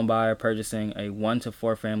first-time home buyer purchasing a 1 to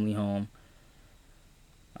 4 family home.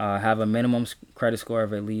 Have a minimum credit score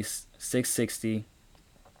of at least 660.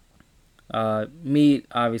 Meet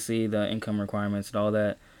obviously the income requirements and all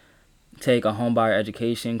that. Take a home buyer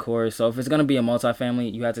education course. So if it's gonna be a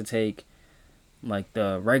multifamily, you have to take like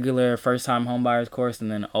the regular first-time home buyers course,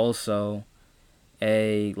 and then also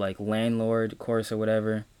a like landlord course or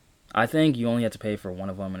whatever. I think you only have to pay for one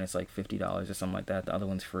of them, and it's like $50 or something like that. The other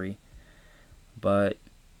one's free. But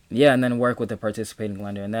yeah, and then work with a participating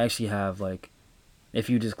lender, and they actually have like, if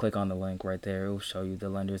you just click on the link right there, it will show you the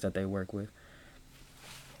lenders that they work with.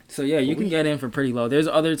 So yeah, you can get in for pretty low. There's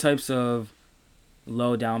other types of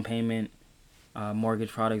low down payment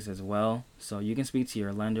mortgage products as well. So you can speak to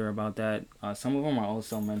your lender about that. Some of them are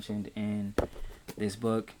also mentioned in this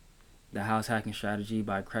book, The House Hacking Strategy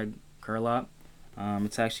by Craig Curlop.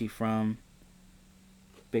 It's actually from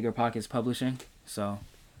Bigger Pockets Publishing. So,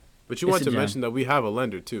 but you want to mention that we have a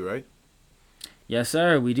lender too, right? Yes,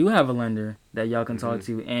 sir. We do have a lender that y'all can talk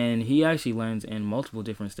to, and he actually lends in multiple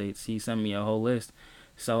different states. He sent me a whole list.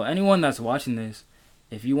 So anyone that's watching this,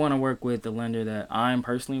 if you want to work with the lender that I'm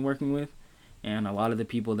personally working with, and a lot of the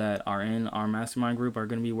people that are in our mastermind group are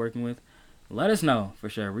going to be working with, let us know for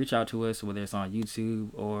sure. Reach out to us, whether it's on YouTube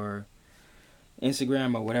or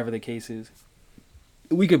Instagram or whatever the case is.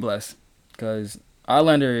 We could bless, because our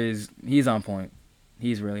lender he's on point.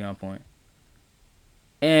 He's really on point.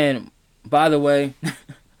 And by the way,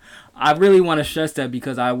 I really want to stress that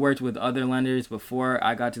because I worked with other lenders before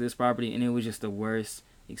I got to this property, and it was just the worst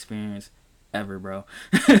experience ever, bro.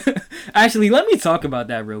 Actually, let me talk about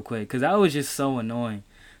that real quick, because that was just so annoying.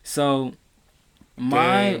 So,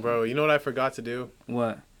 Dang, bro, you know what I forgot to do?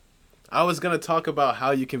 What? I was going to talk about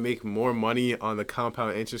how you can make more money on the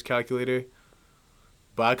compound interest calculator,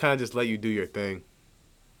 but I kind of just let you do your thing.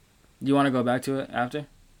 You want to go back to it after?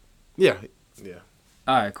 Yeah.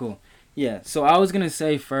 All right, cool. Yeah, so I was going to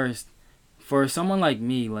say first, for someone like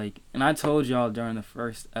me, and I told y'all during the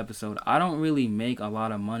first episode, I don't really make a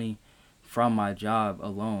lot of money from my job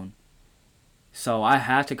alone. So I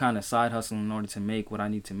have to kind of side hustle in order to make what I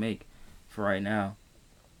need to make for right now.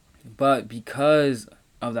 But because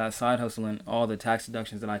of that side hustle and all the tax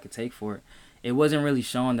deductions that I could take for it, it wasn't really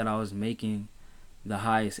showing that I was making the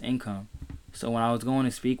highest income. So when I was going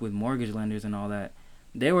to speak with mortgage lenders and all that,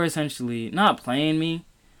 they were essentially not playing me,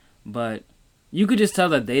 but you could just tell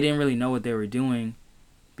that they didn't really know what they were doing,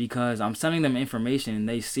 because I'm sending them information and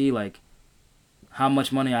they see like how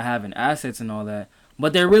much money I have in assets and all that,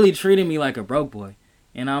 but they're really treating me like a broke boy.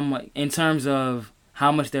 And I'm like, in terms of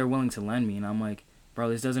how much they're willing to lend me, and I'm like, bro,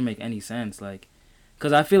 this doesn't make any sense. Like,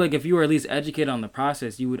 because I feel like if you were at least educated on the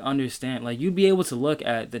process, you would understand, like, you'd be able to look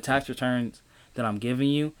at the tax returns that I'm giving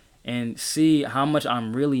you and see how much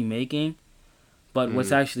I'm really making, but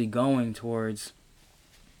what's actually going towards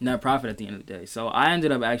net profit at the end of the day. So I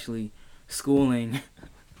ended up actually schooling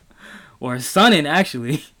or sonning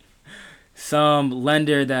actually some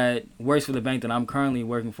lender that works for the bank that I'm currently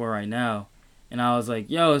working for right now. And I was like,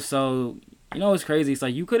 yo, so you know what's crazy? It's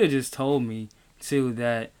like, you could have just told me too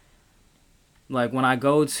that like when I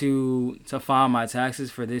go to file my taxes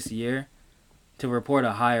for this year to report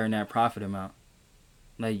a higher net profit amount.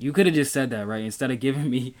 Like, you could have just said that, right? Instead of giving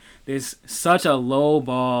me this such a low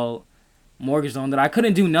ball mortgage loan that I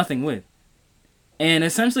couldn't do nothing with. And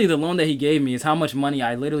essentially the loan that he gave me is how much money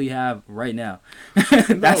I literally have right now.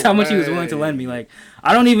 That's how much he was willing to lend me. Like,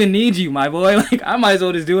 I don't even need you, my boy. Like, I might as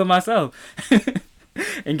well just do it myself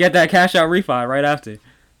and get that cash out refi right after.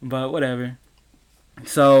 But whatever.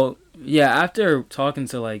 So, yeah, after talking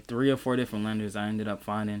to like 3 or 4 different lenders, I ended up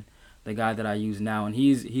finding the guy that I use now, and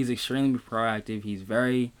he's extremely proactive. He's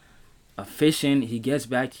very efficient. He gets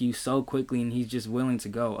back to you so quickly, and he's just willing to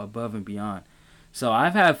go above and beyond. So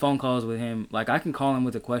I've had phone calls with him. Like, I can call him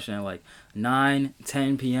with a question at like 9,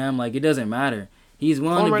 10 p.m. Like, it doesn't matter. He's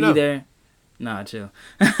willing to be there. Nah, chill.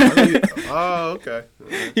 Oh, okay.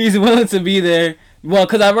 He's willing to be there. Well,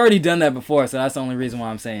 because I've already done that before, so that's the only reason why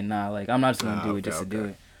I'm saying nah. Like, I'm not just going to do it just to do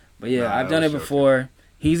it. But yeah, I've done it before.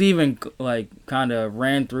 He's even like kind of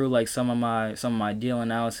ran through like some of my deal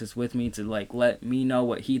analysis with me to like let me know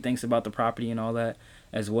what he thinks about the property and all that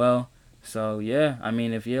as well. So yeah, I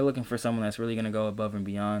mean, if you're looking for someone that's really gonna go above and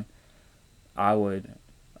beyond, I would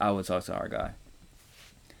talk to our guy.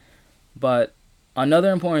 But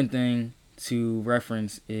another important thing to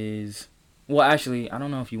reference is, well, actually, I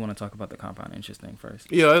don't know if you want to talk about the compound interest thing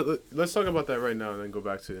first. Yeah, let's talk about that right now and then go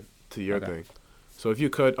back to your thing. So if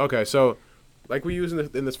you could, okay, so. Like we use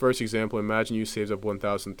in this first example, imagine you saves up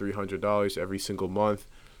 $1,300 every single month.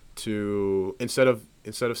 to instead of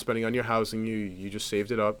spending on your housing, you just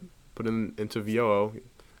saved it up, put it into VOO,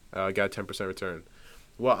 got a 10% return.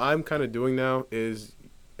 What I'm kind of doing now is,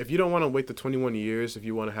 if you don't want to wait the 21 years, if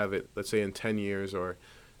you want to have it, let's say in 10 years or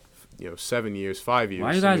 7 years, 5 years.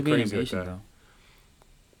 Why are you guys something being crazy like impatient that. though?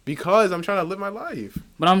 Because I'm trying to live my life.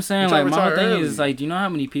 But I'm saying, I'm trying like, to my retire whole thing early. is, like, do you know how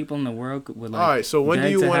many people in the world would, like... All right, so when do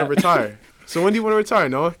beg you to want to have- retire? So when do you want to retire,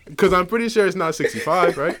 Noah? Because I'm pretty sure it's not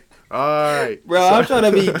 65, right? All right. Bro, I'm trying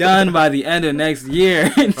to be done by the end of next year,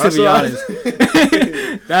 to That's be what I- honest.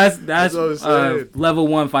 That's what I'm saying. level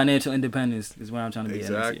 1 financial independence is where I'm trying to be at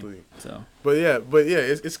next Exactly. year. So, But yeah,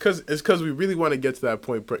 it's because we really want to get to that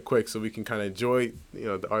point quick, so we can kind of enjoy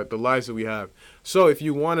the lives that we have. So if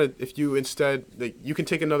you instead, like, you can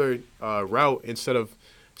take another route. Instead of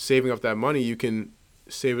saving up that money, you can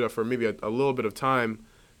save it up for maybe a little bit of time,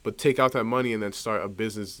 but take out that money and then start a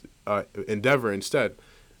business endeavor instead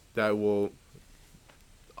that will,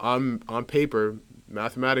 on paper,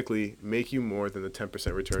 mathematically, make you more than the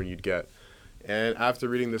 10% return you'd get. And after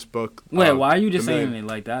reading this book, wait, why are you just the man- saying it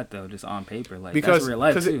like that, though? Just on paper? Like, Because- that's real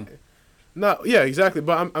life, 'cause too. No, yeah, exactly.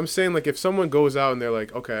 But I'm saying, like, if someone goes out and they're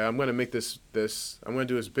like, okay, I'm gonna make this I'm gonna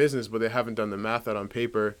do this business, but they haven't done the math out on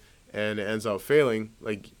paper, and it ends up failing.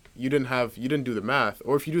 Like, you didn't do the math,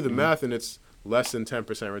 or if you do the math and it's less than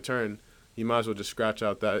 10% return, you might as well just scratch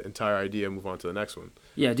out that entire idea and move on to the next one.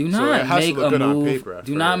 Yeah, do So it not has to make look a good on move. paper at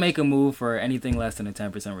Do not first. make a move for anything less than a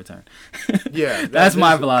 10% return. Yeah, That's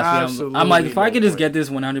my there's philosophy. I'm like, if absolutely I no just point. get this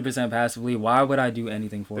 100% passively, why would I do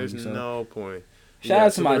anything for There's you? So, no point. shout Yeah, out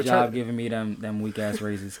to so my the job return- giving me them weak ass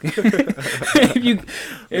raises. if Making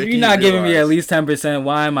you're not you giving me at realize. least 10%,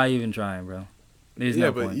 why am I even trying, bro? There's Yeah,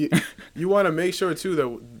 no but point. you want to make sure too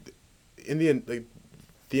that in the end, like,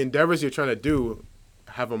 the endeavors you're trying to do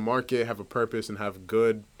have a market, have a purpose, and have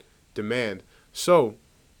good demand. So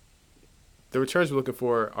the returns we're looking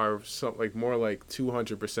for are more like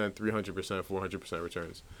 200%, 300%, 400%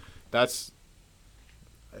 returns. That's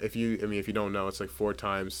if you don't know, it's like 4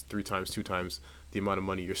 times, 3 times, 2 times the amount of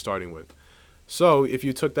money you're starting with. So if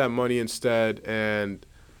you took that money instead, and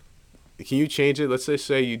can you change it? Let's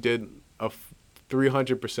say you did a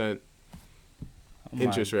 300%. Oh my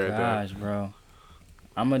interest rate there. gosh, bro.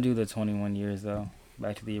 I'm gonna do the 21 years though.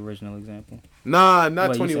 Back to the original example. Nah, not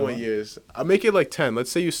What, you said 21 what? years. I'll make it like 10.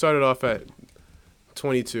 Let's say you started off at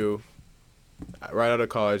 22, right out of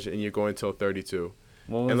college, and you're going till 32.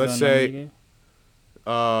 What was And let's the number say- you gave?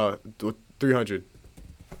 300.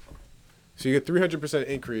 So you get 300%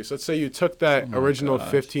 increase. Let's say you took that Oh my original gosh.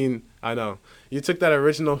 15. I know. You took that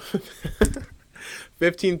original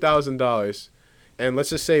 $15,000, and let's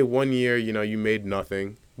just say 1 year, you made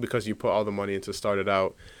nothing because you put all the money into start it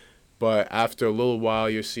out. But after a little while,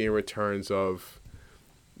 you're seeing returns of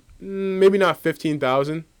maybe not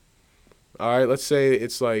 15,000. All right, let's say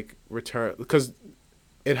it's like return, because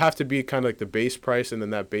it'd have to be kind of like the base price, and then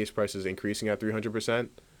that base price is increasing at 300%.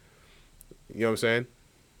 You know what I'm saying?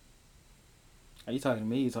 Are you talking to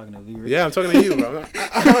me? You talking to V? Yeah, I'm talking to you, bro.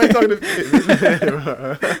 I'm talking to.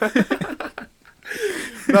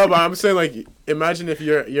 No, but I'm saying, like, imagine if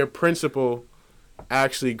your principal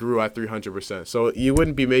actually grew at 300%. So you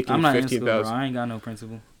wouldn't be making I'm not in school, bro. 15,000. I ain't got no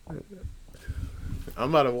principal. I'm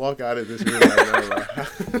about to walk out of this room right now, bro.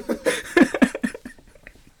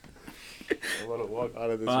 I'm about to walk out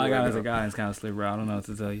of this All room I got right is a now. guidance counselor, bro. I don't know what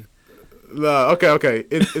to tell you. No, okay.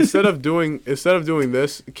 Instead of doing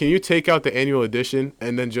this, can you take out the annual edition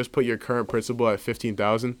and then just put your current principal at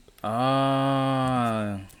 15,000?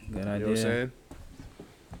 Ah, good You know idea. what I'm saying?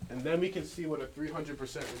 And then we can see what a 300%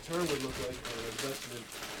 return would look like on an investment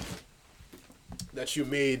that you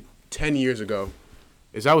made 10 years ago.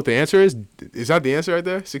 Is that what the answer is? Is that the answer right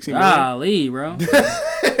there? 16 million? Golly, bro.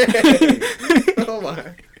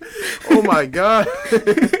 Oh my God.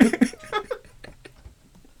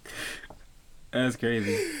 That's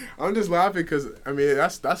crazy. I'm just laughing because,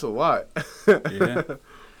 that's a lot. Yeah.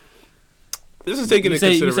 This is taking You into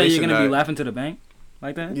say consideration you're gonna be that- laughing to the bank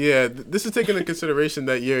like that? Yeah, this is taking into consideration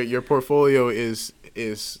that your portfolio is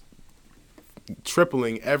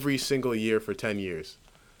tripling every single year for 10 years.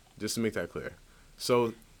 Just to make that clear.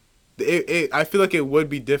 So I feel like it would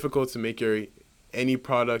be difficult to make any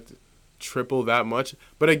product triple that much.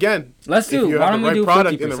 But again, Let's if do. you Why have don't the we right do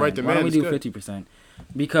product 50%? and the right Why demand, don't we it's do good. 50%?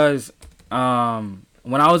 Because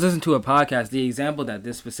when I was listening to a podcast, the example that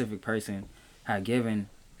this specific person had given,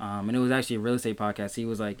 and it was actually a real estate podcast, he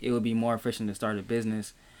was like, it would be more efficient to start a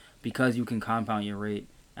business because you can compound your rate.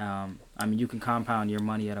 You can compound your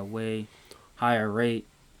money at a way higher rate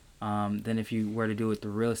than if you were to do it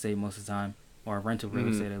through real estate most of the time, or rental real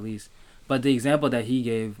estate at least. But the example that he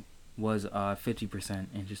gave was 50%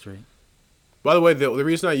 interest rate. By the way, the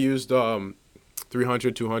reason I used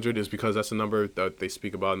 300, 200 is because that's the number that they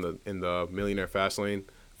speak about in the Millionaire Fastlane.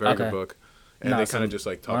 Very good book. And they kind of just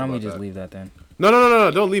like talk about that. Why don't we just leave that then?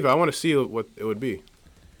 No. Don't leave it. I want to see what it would be.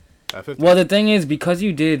 At 50. Well, the thing is, because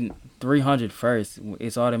you did 300 first,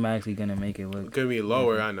 it's automatically going to make it look... It's going to be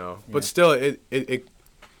lower, I know. Yeah. But still,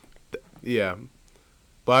 yeah.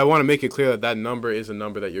 But I want to make it clear that number is a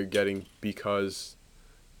number that you're getting because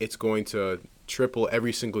it's going to triple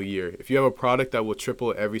every single year. If you have a product that will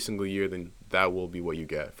triple every single year, then that will be what you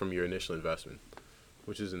get from your initial investment,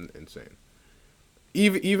 which is insane.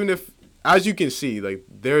 Even if, as you can see, like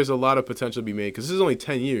there's a lot of potential to be made because this is only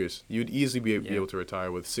 10 years. You'd easily be able to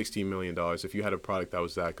retire with $16 million if you had a product that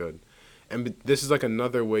was that good. And this is like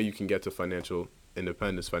another way you can get to financial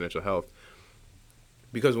independence, financial health.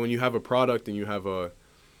 Because when you have a product and you have a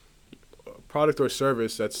product or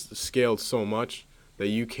service that's scaled so much that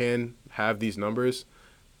you can have these numbers,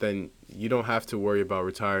 then you don't have to worry about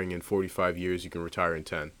retiring in 45 years. You can retire in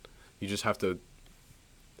 10. You just have to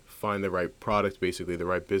find the right product, basically, the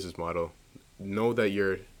right business model. Know that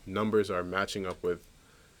your numbers are matching up with,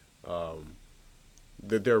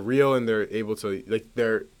 that they're real and they're able to,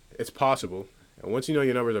 it's possible. And once you know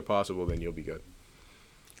your numbers are possible, then you'll be good.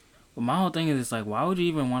 Well, my whole thing is, it's like, why would you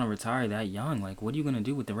even want to retire that young? Like, what are you going to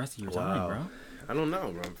do with the rest of your time, bro? I don't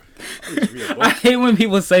know, bro. I'll just read a book. I hate when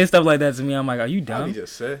people say stuff like that to me. I'm like, are you dumb? You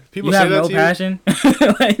just say. People you say have that no to passion?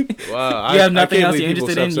 Like, wow, you have nothing else you're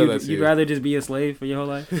interested in? You'd rather just be a slave for your whole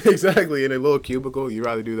life? Exactly. In a little cubicle, you'd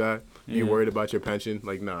rather do that. Yeah. You're worried about your pension?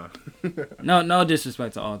 Like, nah. No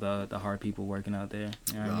disrespect to all the hard people working out there.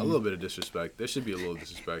 You know what I mean? A little bit of disrespect. There should be a little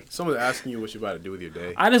disrespect. Someone's asking you what you about to do with your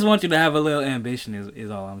day. I just want you to have a little ambition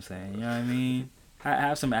is all I'm saying. You know what I mean?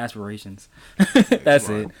 Have some aspirations. That's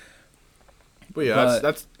it. But yeah,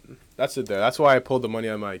 that's it there. That's why I pulled the money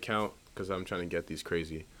out of my account, because I'm trying to get these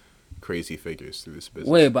crazy figures through this business.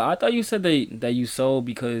 Wait, but I thought you said that you sold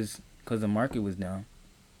because the market was down.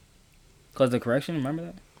 Because the correction, remember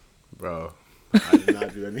that? Bro, I did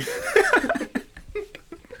not do anything.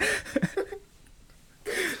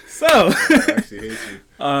 So, I actually hate you.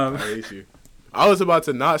 I hate you. I was about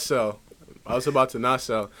to not sell. And I was going to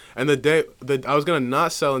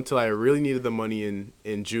not sell until I really needed the money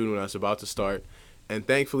in June when I was about to start. And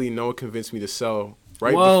thankfully, Noah convinced me to sell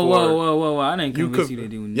right before. Whoa. I didn't convince you to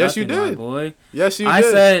do nothing, yes, you did. My boy. Yes, you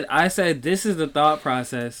did. I said this is the thought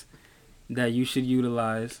process that you should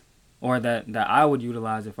utilize, or that I would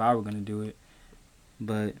utilize if I were going to do it.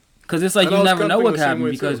 But, because it's like you never know what could happen.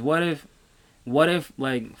 Because what if,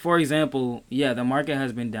 like, for example, yeah, the market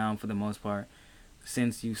has been down for the most part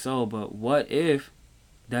since you sold, but what if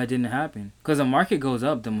that didn't happen? Because the market goes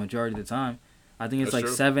up the majority of the time. I think it's true.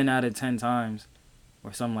 7 out of 10 times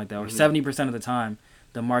or something like that, or 70% of the time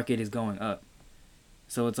the market is going up.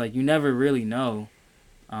 So it's like you never really know.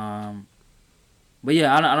 But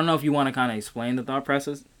yeah, I don't know if you want to kind of explain the thought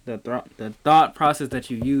process, the thought process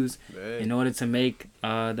that you use in order to make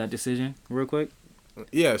that decision real quick.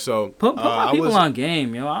 Yeah, so put my people on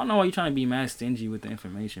game, yo. I don't know why you're trying to be mad stingy with the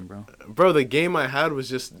information, bro. Bro, the game I had was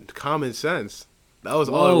just common sense. That was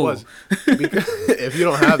all it was. Because if you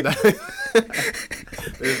don't have that,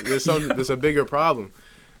 there's a bigger problem.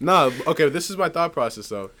 No, okay, this is my thought process,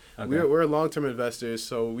 though. Okay. We're long-term investors,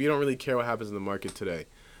 so we don't really care what happens in the market today.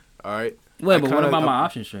 All right? Wait, but what about my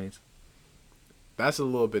option trades? That's a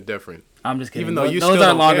little bit different. I'm just kidding. Even though those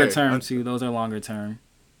are longer term, too. Those are longer term.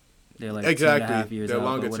 They're like exactly. 2.5 years They're out,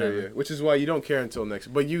 longer term, yeah. Which is why you don't care until next.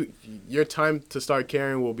 But your time to start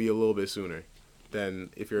caring will be a little bit sooner than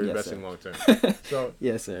if you're investing long term. So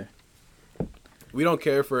yes, sir. We don't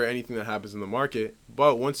care for anything that happens in the market,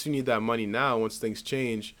 but once you need that money now, once things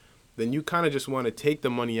change, then you kind of just want to take the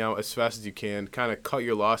money out as fast as you can, kind of cut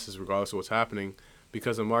your losses regardless of what's happening,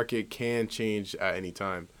 because the market can change at any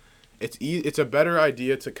time. It's a better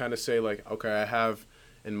idea to kind of say, like, okay, I have,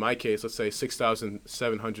 in my case, let's say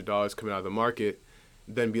 $6,700 coming out of the market,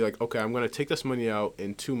 then be like, okay, I'm going to take this money out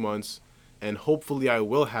in 2 months, and hopefully I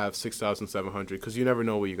will have $6,700, because you never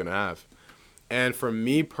know what you're going to have. And for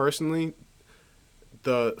me personally,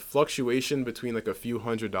 the fluctuation between like a few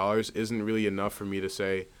 $100s isn't really enough for me to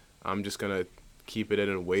say I'm just going to keep it in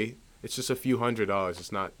and wait. It's just a few $100s.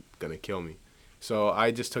 It's not going to kill me. So I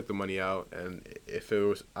just took the money out, and if it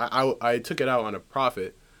was, I took it out on a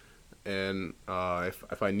profit. And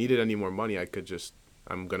if I needed any more money, I'm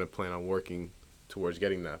going to plan on working towards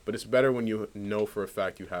getting that. But it's better when you know for a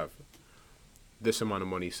fact you have this amount of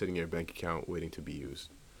money sitting in your bank account waiting to be used.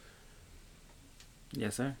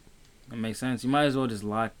 Yes, sir. That makes sense. You might as well just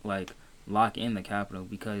lock in the capital,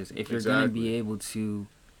 because if you're going to be able to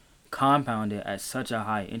compound it at such a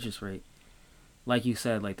high interest rate, like you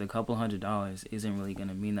said, like the couple $100 isn't really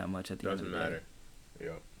gonna mean that much at the end of the Doesn't day. matter.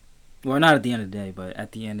 Yeah. Well, not at the end of the day, but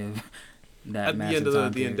at the end of that At the massive end of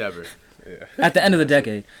time the period. endeavor. Yeah. At the end of the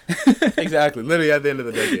decade. Exactly. Literally at the end of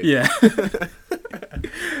the decade. Yeah.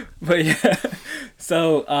 But yeah.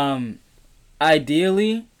 So,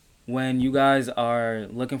 ideally, when you guys are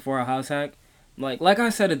looking for a house hack, like I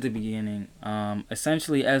said at the beginning,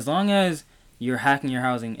 essentially, as long as you're hacking your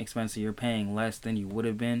housing expense, you're paying less than you would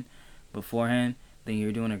have been beforehand, then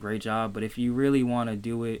you're doing a great job. But if you really want to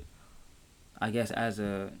do it, I guess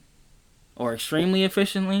or extremely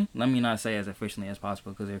efficiently, let me not say as efficiently as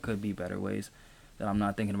possible, because there could be better ways that I'm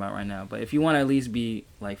not thinking about right now. But if you want to at least be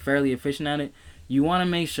like fairly efficient at it, you want to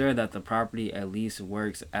make sure that the property at least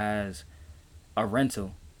works as a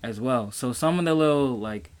rental as well. So some of the little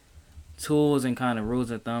like tools and kind of rules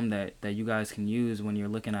of thumb that you guys can use when you're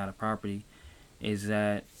looking at a property is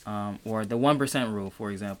that, or the 1% rule,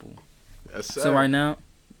 for example. Yes, sir. So right now,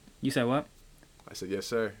 you said what? I said yes,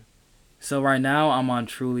 sir. So right now I'm on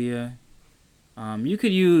Trulia. You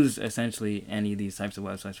could use essentially any of these types of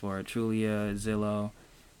websites for it. Trulia, Zillow.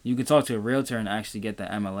 You could talk to a realtor and actually get the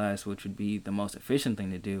MLS, which would be the most efficient thing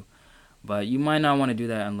to do. But you might not want to do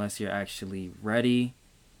that unless you're actually ready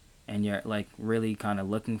and you're like really kind of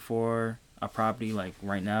looking for a property like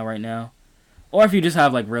right now. Or if you just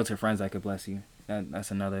have like realtor friends that could bless you. That's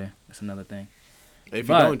another thing. If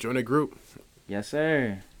you don't, join a group. Yes,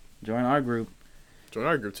 sir. Join our group. Join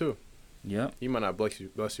our group too. Yep. He might not bless you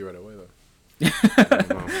right away though.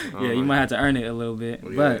 Yeah, you might have to earn it a little bit.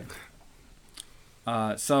 Well,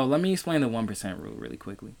 But so let me explain the 1% rule really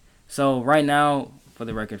quickly. So right now, for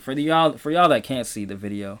the record, for y'all that can't see the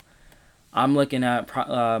video, I'm looking at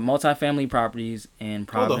multifamily properties in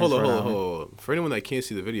Providence, Hold Rhode on. For anyone that can't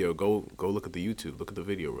see the video, go look at the YouTube. Look at the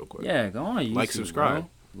video real quick. Yeah, go on YouTube. Like, subscribe. Bro.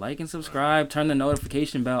 Like and subscribe. Turn the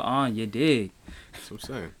notification bell on. You dig. That's what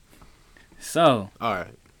I'm saying. So. All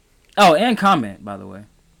right. Oh, and comment, by the way.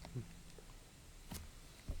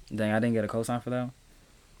 Dang, I didn't get a cosign for that one.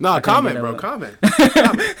 No, comment, bro. Comment.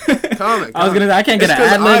 Comment. I can't get an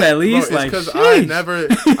ad lib at least. Bro, because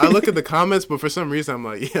I look at the comments, but for some reason I'm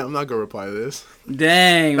like, yeah, I'm not gonna reply to this.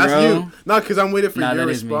 Dang, That's bro. you. No, because I'm waiting for your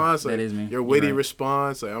response. That is me. Your witty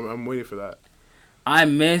response. Like, I'm waiting for that. I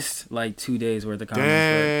missed like 2 days worth of comments.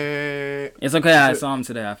 Dang. It's okay. I saw him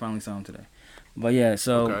today. I finally saw him today. But yeah,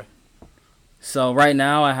 so right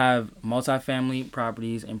now I have multifamily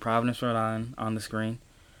properties in Providence, Rhode Island on the screen.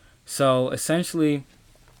 So essentially,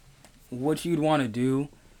 what you'd want to do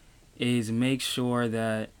is make sure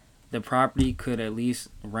that the property could at least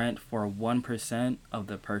rent for 1% of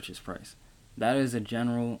the purchase price. That is a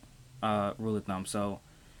general rule of thumb. So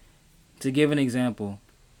to give an example,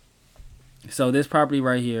 so this property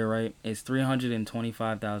right here, right, is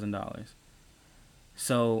 $325,000.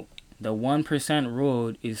 So the 1%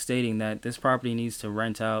 rule is stating that this property needs to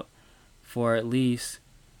rent out for at least,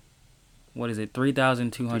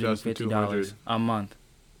 $3,250 a month.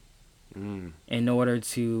 In order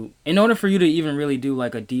for you to even really do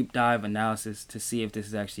like a deep dive analysis to see if this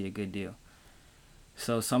is actually a good deal.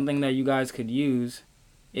 So something that you guys could use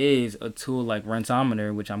is a tool like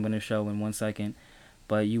Rentometer, which I'm going to show in 1 second.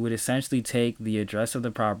 But you would essentially take the address of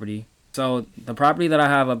the property. So the property that I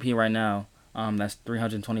have up here right now, that's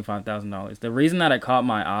 $325,000. The reason that it caught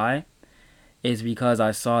my eye is because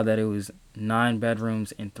I saw that it was 9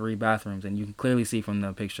 bedrooms and 3 bathrooms, and you can clearly see from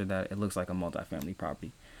the picture that it looks like a multifamily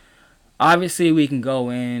property. Obviously, we can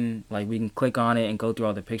go in, like we can click on it and go through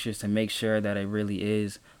all the pictures to make sure that it really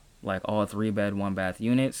is like all 3-bed, 1-bath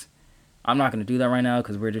units. I'm not going to do that right now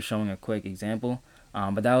because we're just showing a quick example,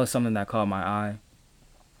 but that was something that caught my eye.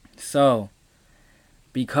 So,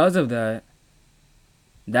 because of that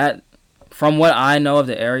from what I know of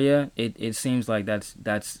the area, it seems like that's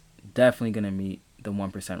definitely going to meet the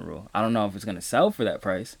 1% rule. I don't know if it's going to sell for that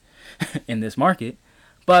price in this market,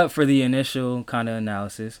 but for the initial kind of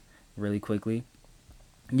analysis, really quickly,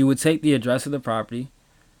 you would take the address of the property,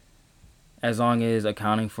 as long as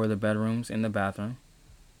accounting for the bedrooms and the bathroom,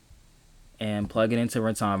 and plug it into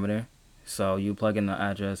Rentometer. So you plug in the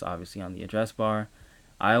address, obviously, on the address bar.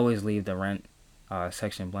 I always leave the rent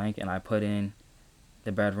section blank, and I put in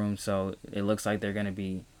the bedroom, so it looks like they're going to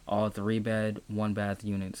be all 3-bed, 1-bath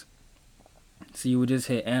units. So you would just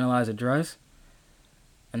hit analyze address,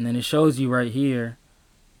 and then it shows you right here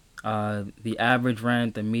the average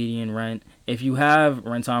rent, the median rent. If you have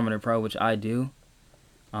Rentometer Pro, which I do,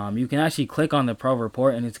 you can actually click on the Pro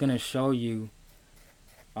report, and it's going to show you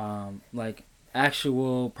like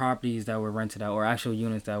actual properties that were rented out, or actual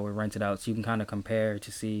units that were rented out, so you can kind of compare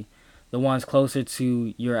to see the ones closer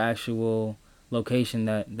to your actual location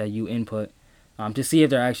that you input to see if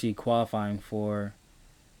they're actually qualifying for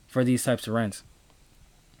these types of rents.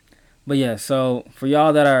 But yeah, so for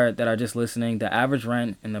y'all that are just listening, the average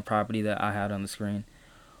rent in the property that I had on the screen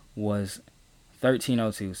was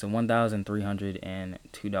 $1,302, so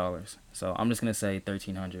 $1,302. So I'm just gonna say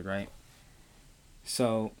 $1,300, right?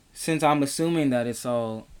 So since I'm assuming that it's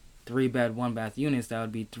all 3-bed, 1-bath units, that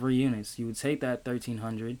would be 3 units. You would take that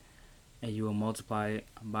 $1,300 and you will multiply it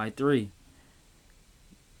by 3.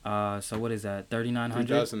 So what is that? 3,900.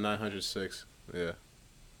 3,906. Yeah.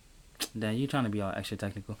 Then you trying to be all extra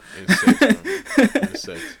technical. In 6. In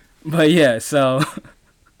 6. But yeah, so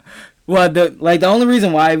well, the only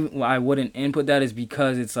reason why I wouldn't input that is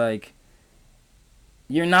because it's like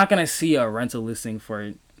you're not gonna see a rental listing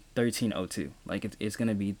for 1,302. Like it's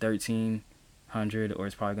gonna be 1,300, or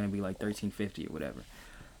it's probably gonna be like 1,350 or whatever.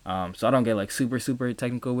 So I don't get like super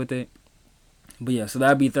technical with it. But yeah, so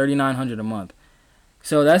that'd be 3,900 a month.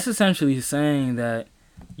 So that's essentially saying that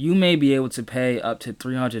you may be able to pay up to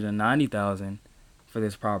 $390,000 for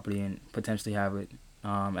this property and potentially have it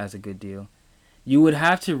as a good deal. You would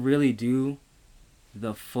have to really do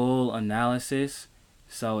the full analysis.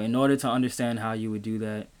 So in order to understand how you would do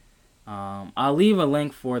that, I'll leave a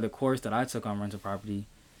link for the course that I took on rental property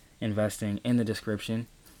investing in the description.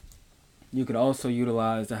 You could also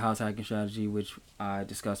utilize the house hacking strategy, which I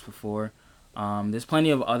discussed before. There's plenty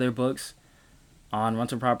of other books on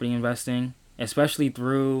rental property investing, especially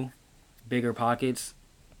through Bigger Pockets.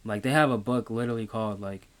 Like, they have a book literally called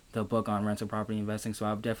like the book on rental property investing, so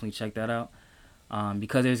I'll definitely check that out,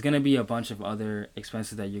 because there's going to be a bunch of other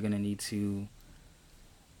expenses that you're going to need to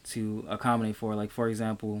accommodate for. Like, for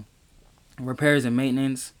example, repairs and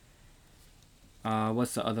maintenance.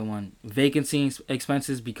 What's the other one? Vacancy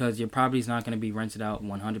expenses, because your property's not going to be rented out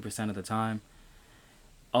 100% of the time.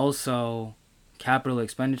 Also, capital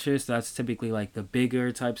expenditures. So that's typically like the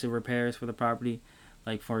bigger types of repairs for the property.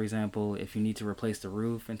 Like, for example, if you need to replace the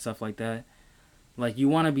roof and stuff like that. Like, you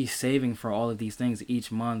want to be saving for all of these things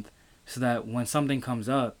each month so that when something comes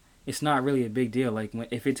up, it's not really a big deal. Like,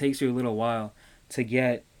 if it takes you a little while to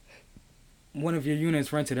get one of your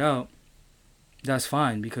units rented out, that's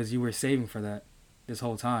fine, because you were saving for that this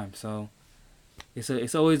whole time. So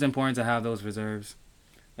it's always important to have those reserves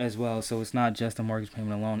as well, so it's not just a mortgage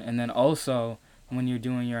payment alone. And then also, when you're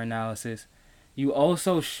doing your analysis, you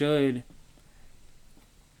also should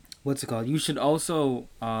you should also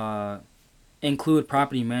include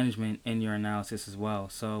property management in your analysis as well.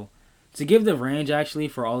 So to give the range actually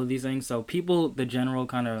for all of these things, so the general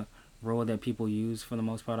kind of rule that people use for the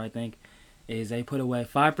most part, I think, is they put away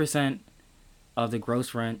 5% of the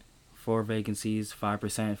gross rent for vacancies,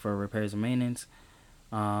 5% for repairs and maintenance,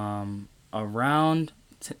 around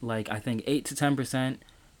I think 8 to 10%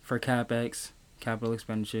 for capex, capital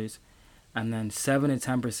expenditures, and then 7 to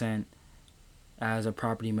 10% as a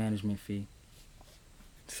property management fee.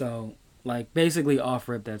 So, like, basically off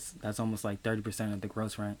rip, that's almost like 30% of the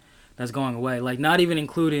gross rent that's going away. Like, not even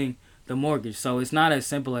including the mortgage. So it's not as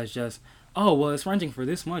simple as just, oh, well, it's renting for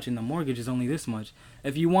this much and the mortgage is only this much.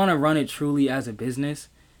 If you want to run it truly as a business,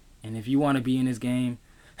 and if you want to be in this game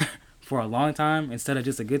for a long time instead of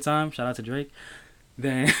just a good time, shout out to Drake,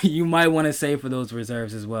 then you might want to save for those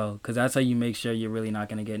reserves as well, because that's how you make sure you're really not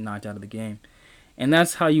going to get knocked out of the game. And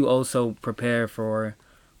that's how you also prepare for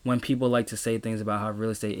when people like to say things about how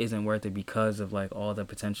real estate isn't worth it because of like all the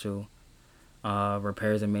potential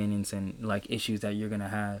repairs and maintenance and like issues that you're going to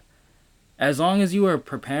have. As long as you are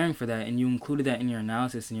preparing for that and you included that in your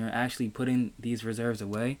analysis and you're actually putting these reserves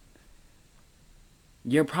away,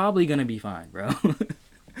 you're probably going to be fine, bro.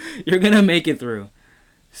 You're going to make it through.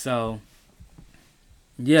 So,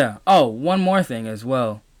 yeah. Oh, one more thing as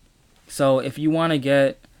well. So if you go on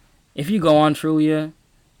Trulia,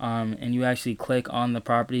 and you actually click on the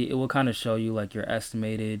property, it will kind of show you like your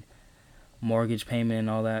estimated mortgage payment and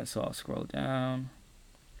all that. So I'll scroll down.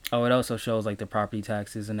 Oh, it also shows like the property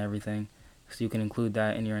taxes and everything. So you can include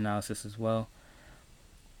that in your analysis as well.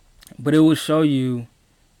 But it will show you,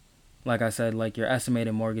 like I said, like your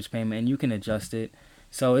estimated mortgage payment, and you can adjust it.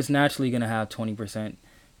 So it's naturally going to have 20%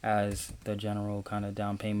 as the general kind of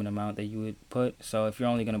down payment amount that you would put. So if you're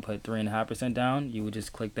only going to put 3.5% down, you would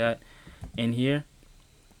just click that in here.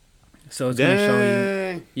 So it's going to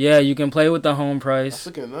show you. Yeah, you can play with the home price. That's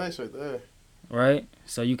looking nice right there. Right?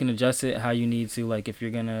 So you can adjust it how you need to. Like if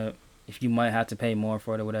you might have to pay more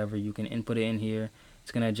for it or whatever, you can input it in here.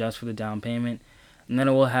 It's going to adjust for the down payment. And then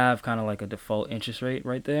it will have kind of like a default interest rate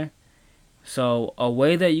right there. So a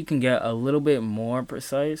way that you can get a little bit more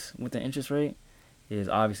precise with the interest rate is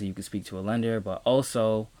obviously you can speak to a lender, but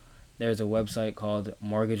also there's a website called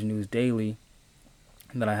Mortgage News Daily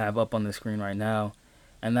that I have up on the screen right now.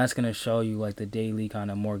 and that's gonna show you like the daily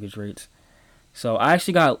kind of mortgage rates. So I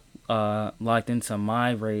actually got locked into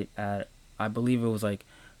my rate at, I believe it was like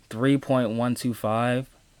 3.125.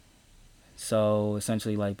 So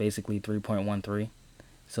essentially like basically 3.13.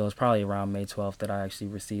 So it's probably around May 12th that I actually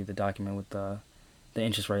received the document with the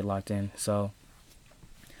interest rate locked in. So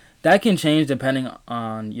that can change depending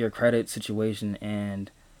on your credit situation and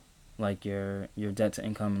like your debt to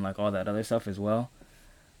income and like all that other stuff as well.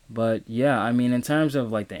 But yeah, I mean, in terms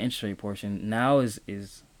of like the interest rate portion, now is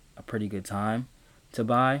a pretty good time to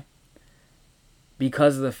buy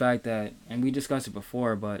because of the fact that, and we discussed it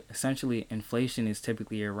before, but essentially inflation is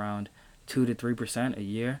typically around 2 to 3% a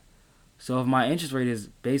year. So if my interest rate is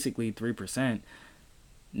basically 3%,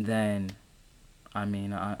 then I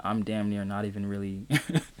mean, I'm damn near not even really.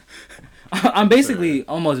 I'm basically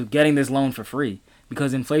almost getting this loan for free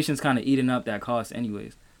because inflation's kind of eating up that cost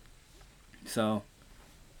anyways. So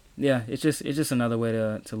yeah, it's just another way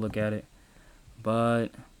to look at it. But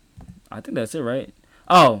I think that's it, right?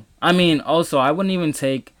 Oh, I mean, also, I wouldn't even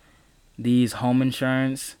take these home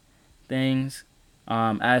insurance things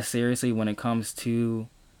as seriously when it comes to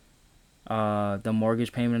the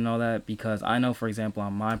mortgage payment and all that, because I know, for example,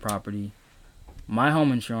 on my property, my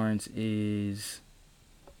home insurance is,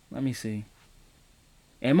 let me see,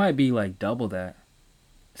 it might be like double that.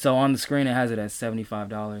 So on the screen it has it at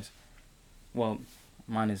 $75. Well,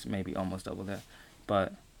 mine is maybe almost double that,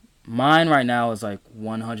 but mine right now is like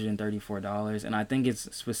 $134, and I think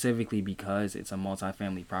it's specifically because it's a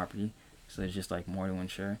multifamily property, so there's just like more to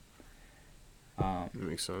insure. That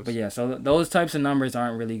makes sense. But yeah, so those types of numbers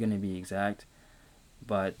aren't really going to be exact,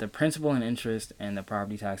 but the principal and interest and the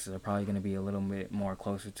property taxes are probably going to be a little bit more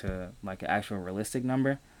closer to like an actual realistic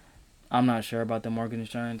number. I'm not sure about the mortgage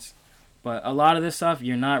insurance, but a lot of this stuff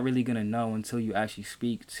you're not really going to know until you actually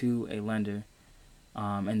speak to a lender,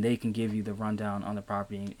 and they can give you the rundown on the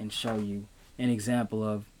property and show you an example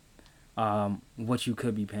of what you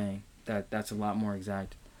could be paying. That's a lot more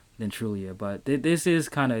exact than Trulia, but this is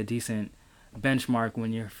kind of a decent benchmark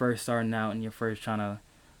when you're first starting out and you're first trying to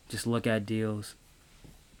just look at deals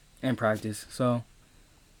and practice. So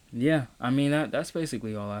yeah, I mean that's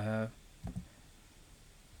basically all I have.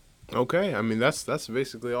 Okay, I mean that's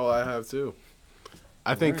basically all I have too.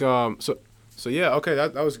 I think so yeah, okay,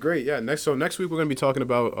 that was great. Yeah, next week we're gonna be talking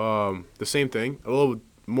about the same thing, a little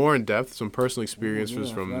more in depth, some personal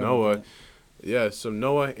experiences from Noah. Yeah, some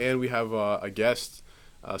Noah, and we have a guest,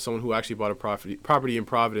 someone who actually bought a property in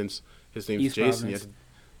Providence. His name's East Jason. Providence.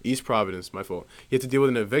 East Providence, my fault. He had to deal with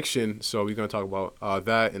an eviction, so we're gonna talk about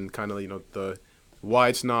that and kind of the why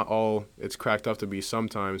it's not all it's cracked up to be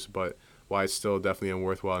sometimes, but why it's still definitely a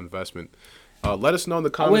worthwhile investment. Let us know in the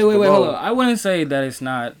comments. Wait, below. hold on. I wouldn't say that it's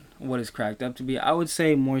not what it's cracked up to be. I would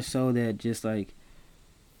say more so that just like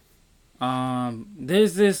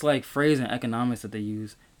there's this like phrase in economics that they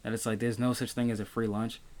use that it's like there's no such thing as a free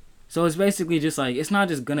lunch. So it's basically just like it's not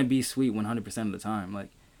just gonna be sweet 100% of the time. Like,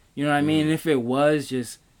 you know what I mean? And if it was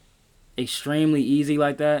just extremely easy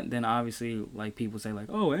like that, then obviously like people say like,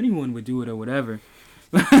 oh, anyone would do it or whatever.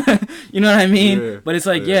 You know what I mean? Yeah, but it's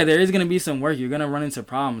like, yeah, there is gonna be some work. You're gonna run into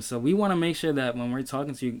problems. So we want to make sure that when we're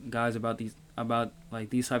talking to you guys about these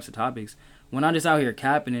types of topics, we're not just out here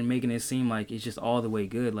capping and making it seem like it's just all the way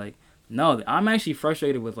good. Like, no, I'm actually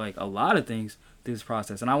frustrated with like a lot of things through this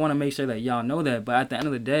process, and I want to make sure that y'all know that. But at the end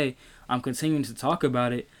of the day, I'm continuing to talk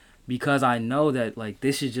about it because I know that like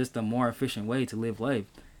this is just a more efficient way to live life.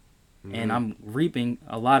 And I'm reaping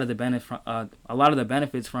a lot of the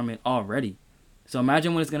benefits from it already. So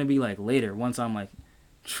imagine what it's gonna be like later once I'm like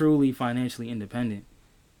truly financially independent.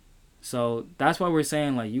 So that's why we're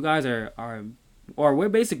saying like you guys are we're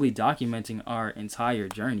basically documenting our entire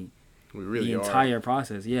journey. We really the are. entire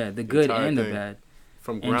process, yeah, the good and the bad.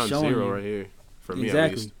 From ground zero right here, for me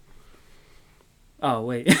at least. Oh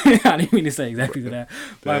wait, I didn't mean to say exactly to that.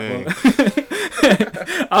 My fault.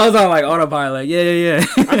 I was on like autopilot. Yeah.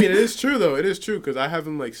 I mean, it is true though. It is true because I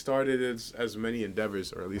haven't like started as many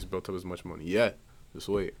endeavors or at least built up as much money yet. Just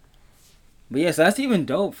wait. But yeah, so that's even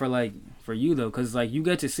dope for you though, because like you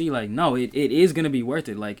get to see like no, it is gonna be worth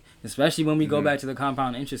it. Like especially when we go back to the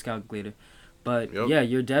compound interest calculator. But yeah,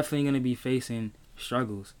 you're definitely gonna be facing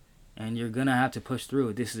struggles, and you're gonna have to push through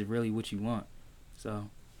it. This is really what you want. So.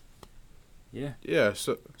 Yeah. Yeah.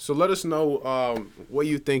 So let us know what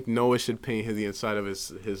you think Noah should paint the inside of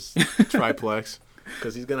his triplex,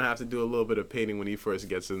 because he's gonna have to do a little bit of painting when he first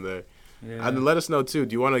gets in there. Yeah. And let us know too.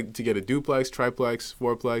 Do you want to get a duplex, triplex,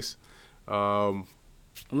 fourplex?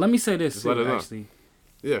 Let me say this too, actually.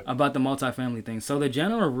 Yeah. About the multifamily thing. So the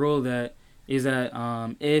general rule is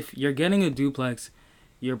that if you're getting a duplex,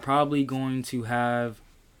 you're probably going to have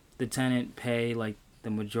the tenant pay like the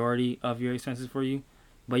majority of your expenses for you,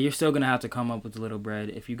 but you're still gonna have to come up with a little bread.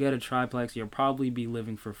 If you get a triplex, you'll probably be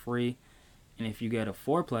living for free, and if you get a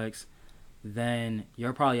fourplex, then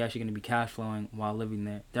you're probably actually gonna be cash flowing while living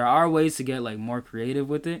there. There are ways to get like more creative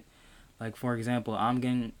with it. Like for example, I'm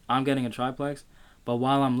getting a triplex, but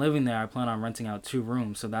while I'm living there, I plan on renting out 2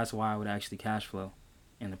 rooms, so that's why I would actually cash flow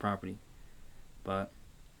in the property. But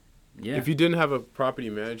yeah, If you didn't have a property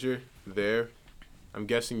manager there, I'm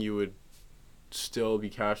guessing you would still be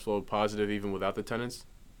cash flow positive even without the tenants,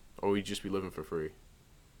 or would you just be living for free?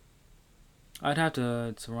 I'd have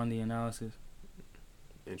to run the analysis.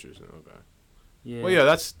 Interesting. Okay. Yeah. Well, yeah,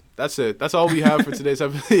 that's it. That's all we have for today's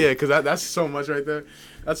episode. Yeah, because that's so much right there.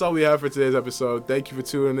 That's all we have for today's episode. Thank you for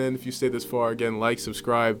tuning in. If you stayed this far, again, like,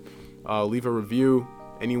 subscribe, leave a review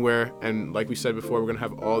anywhere. And like we said before, we're gonna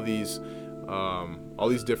have all these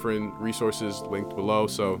different resources linked below,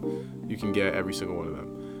 so you can get every single one of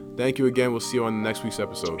them. Thank you again. We'll see you on next week's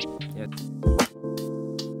episode. Yeah.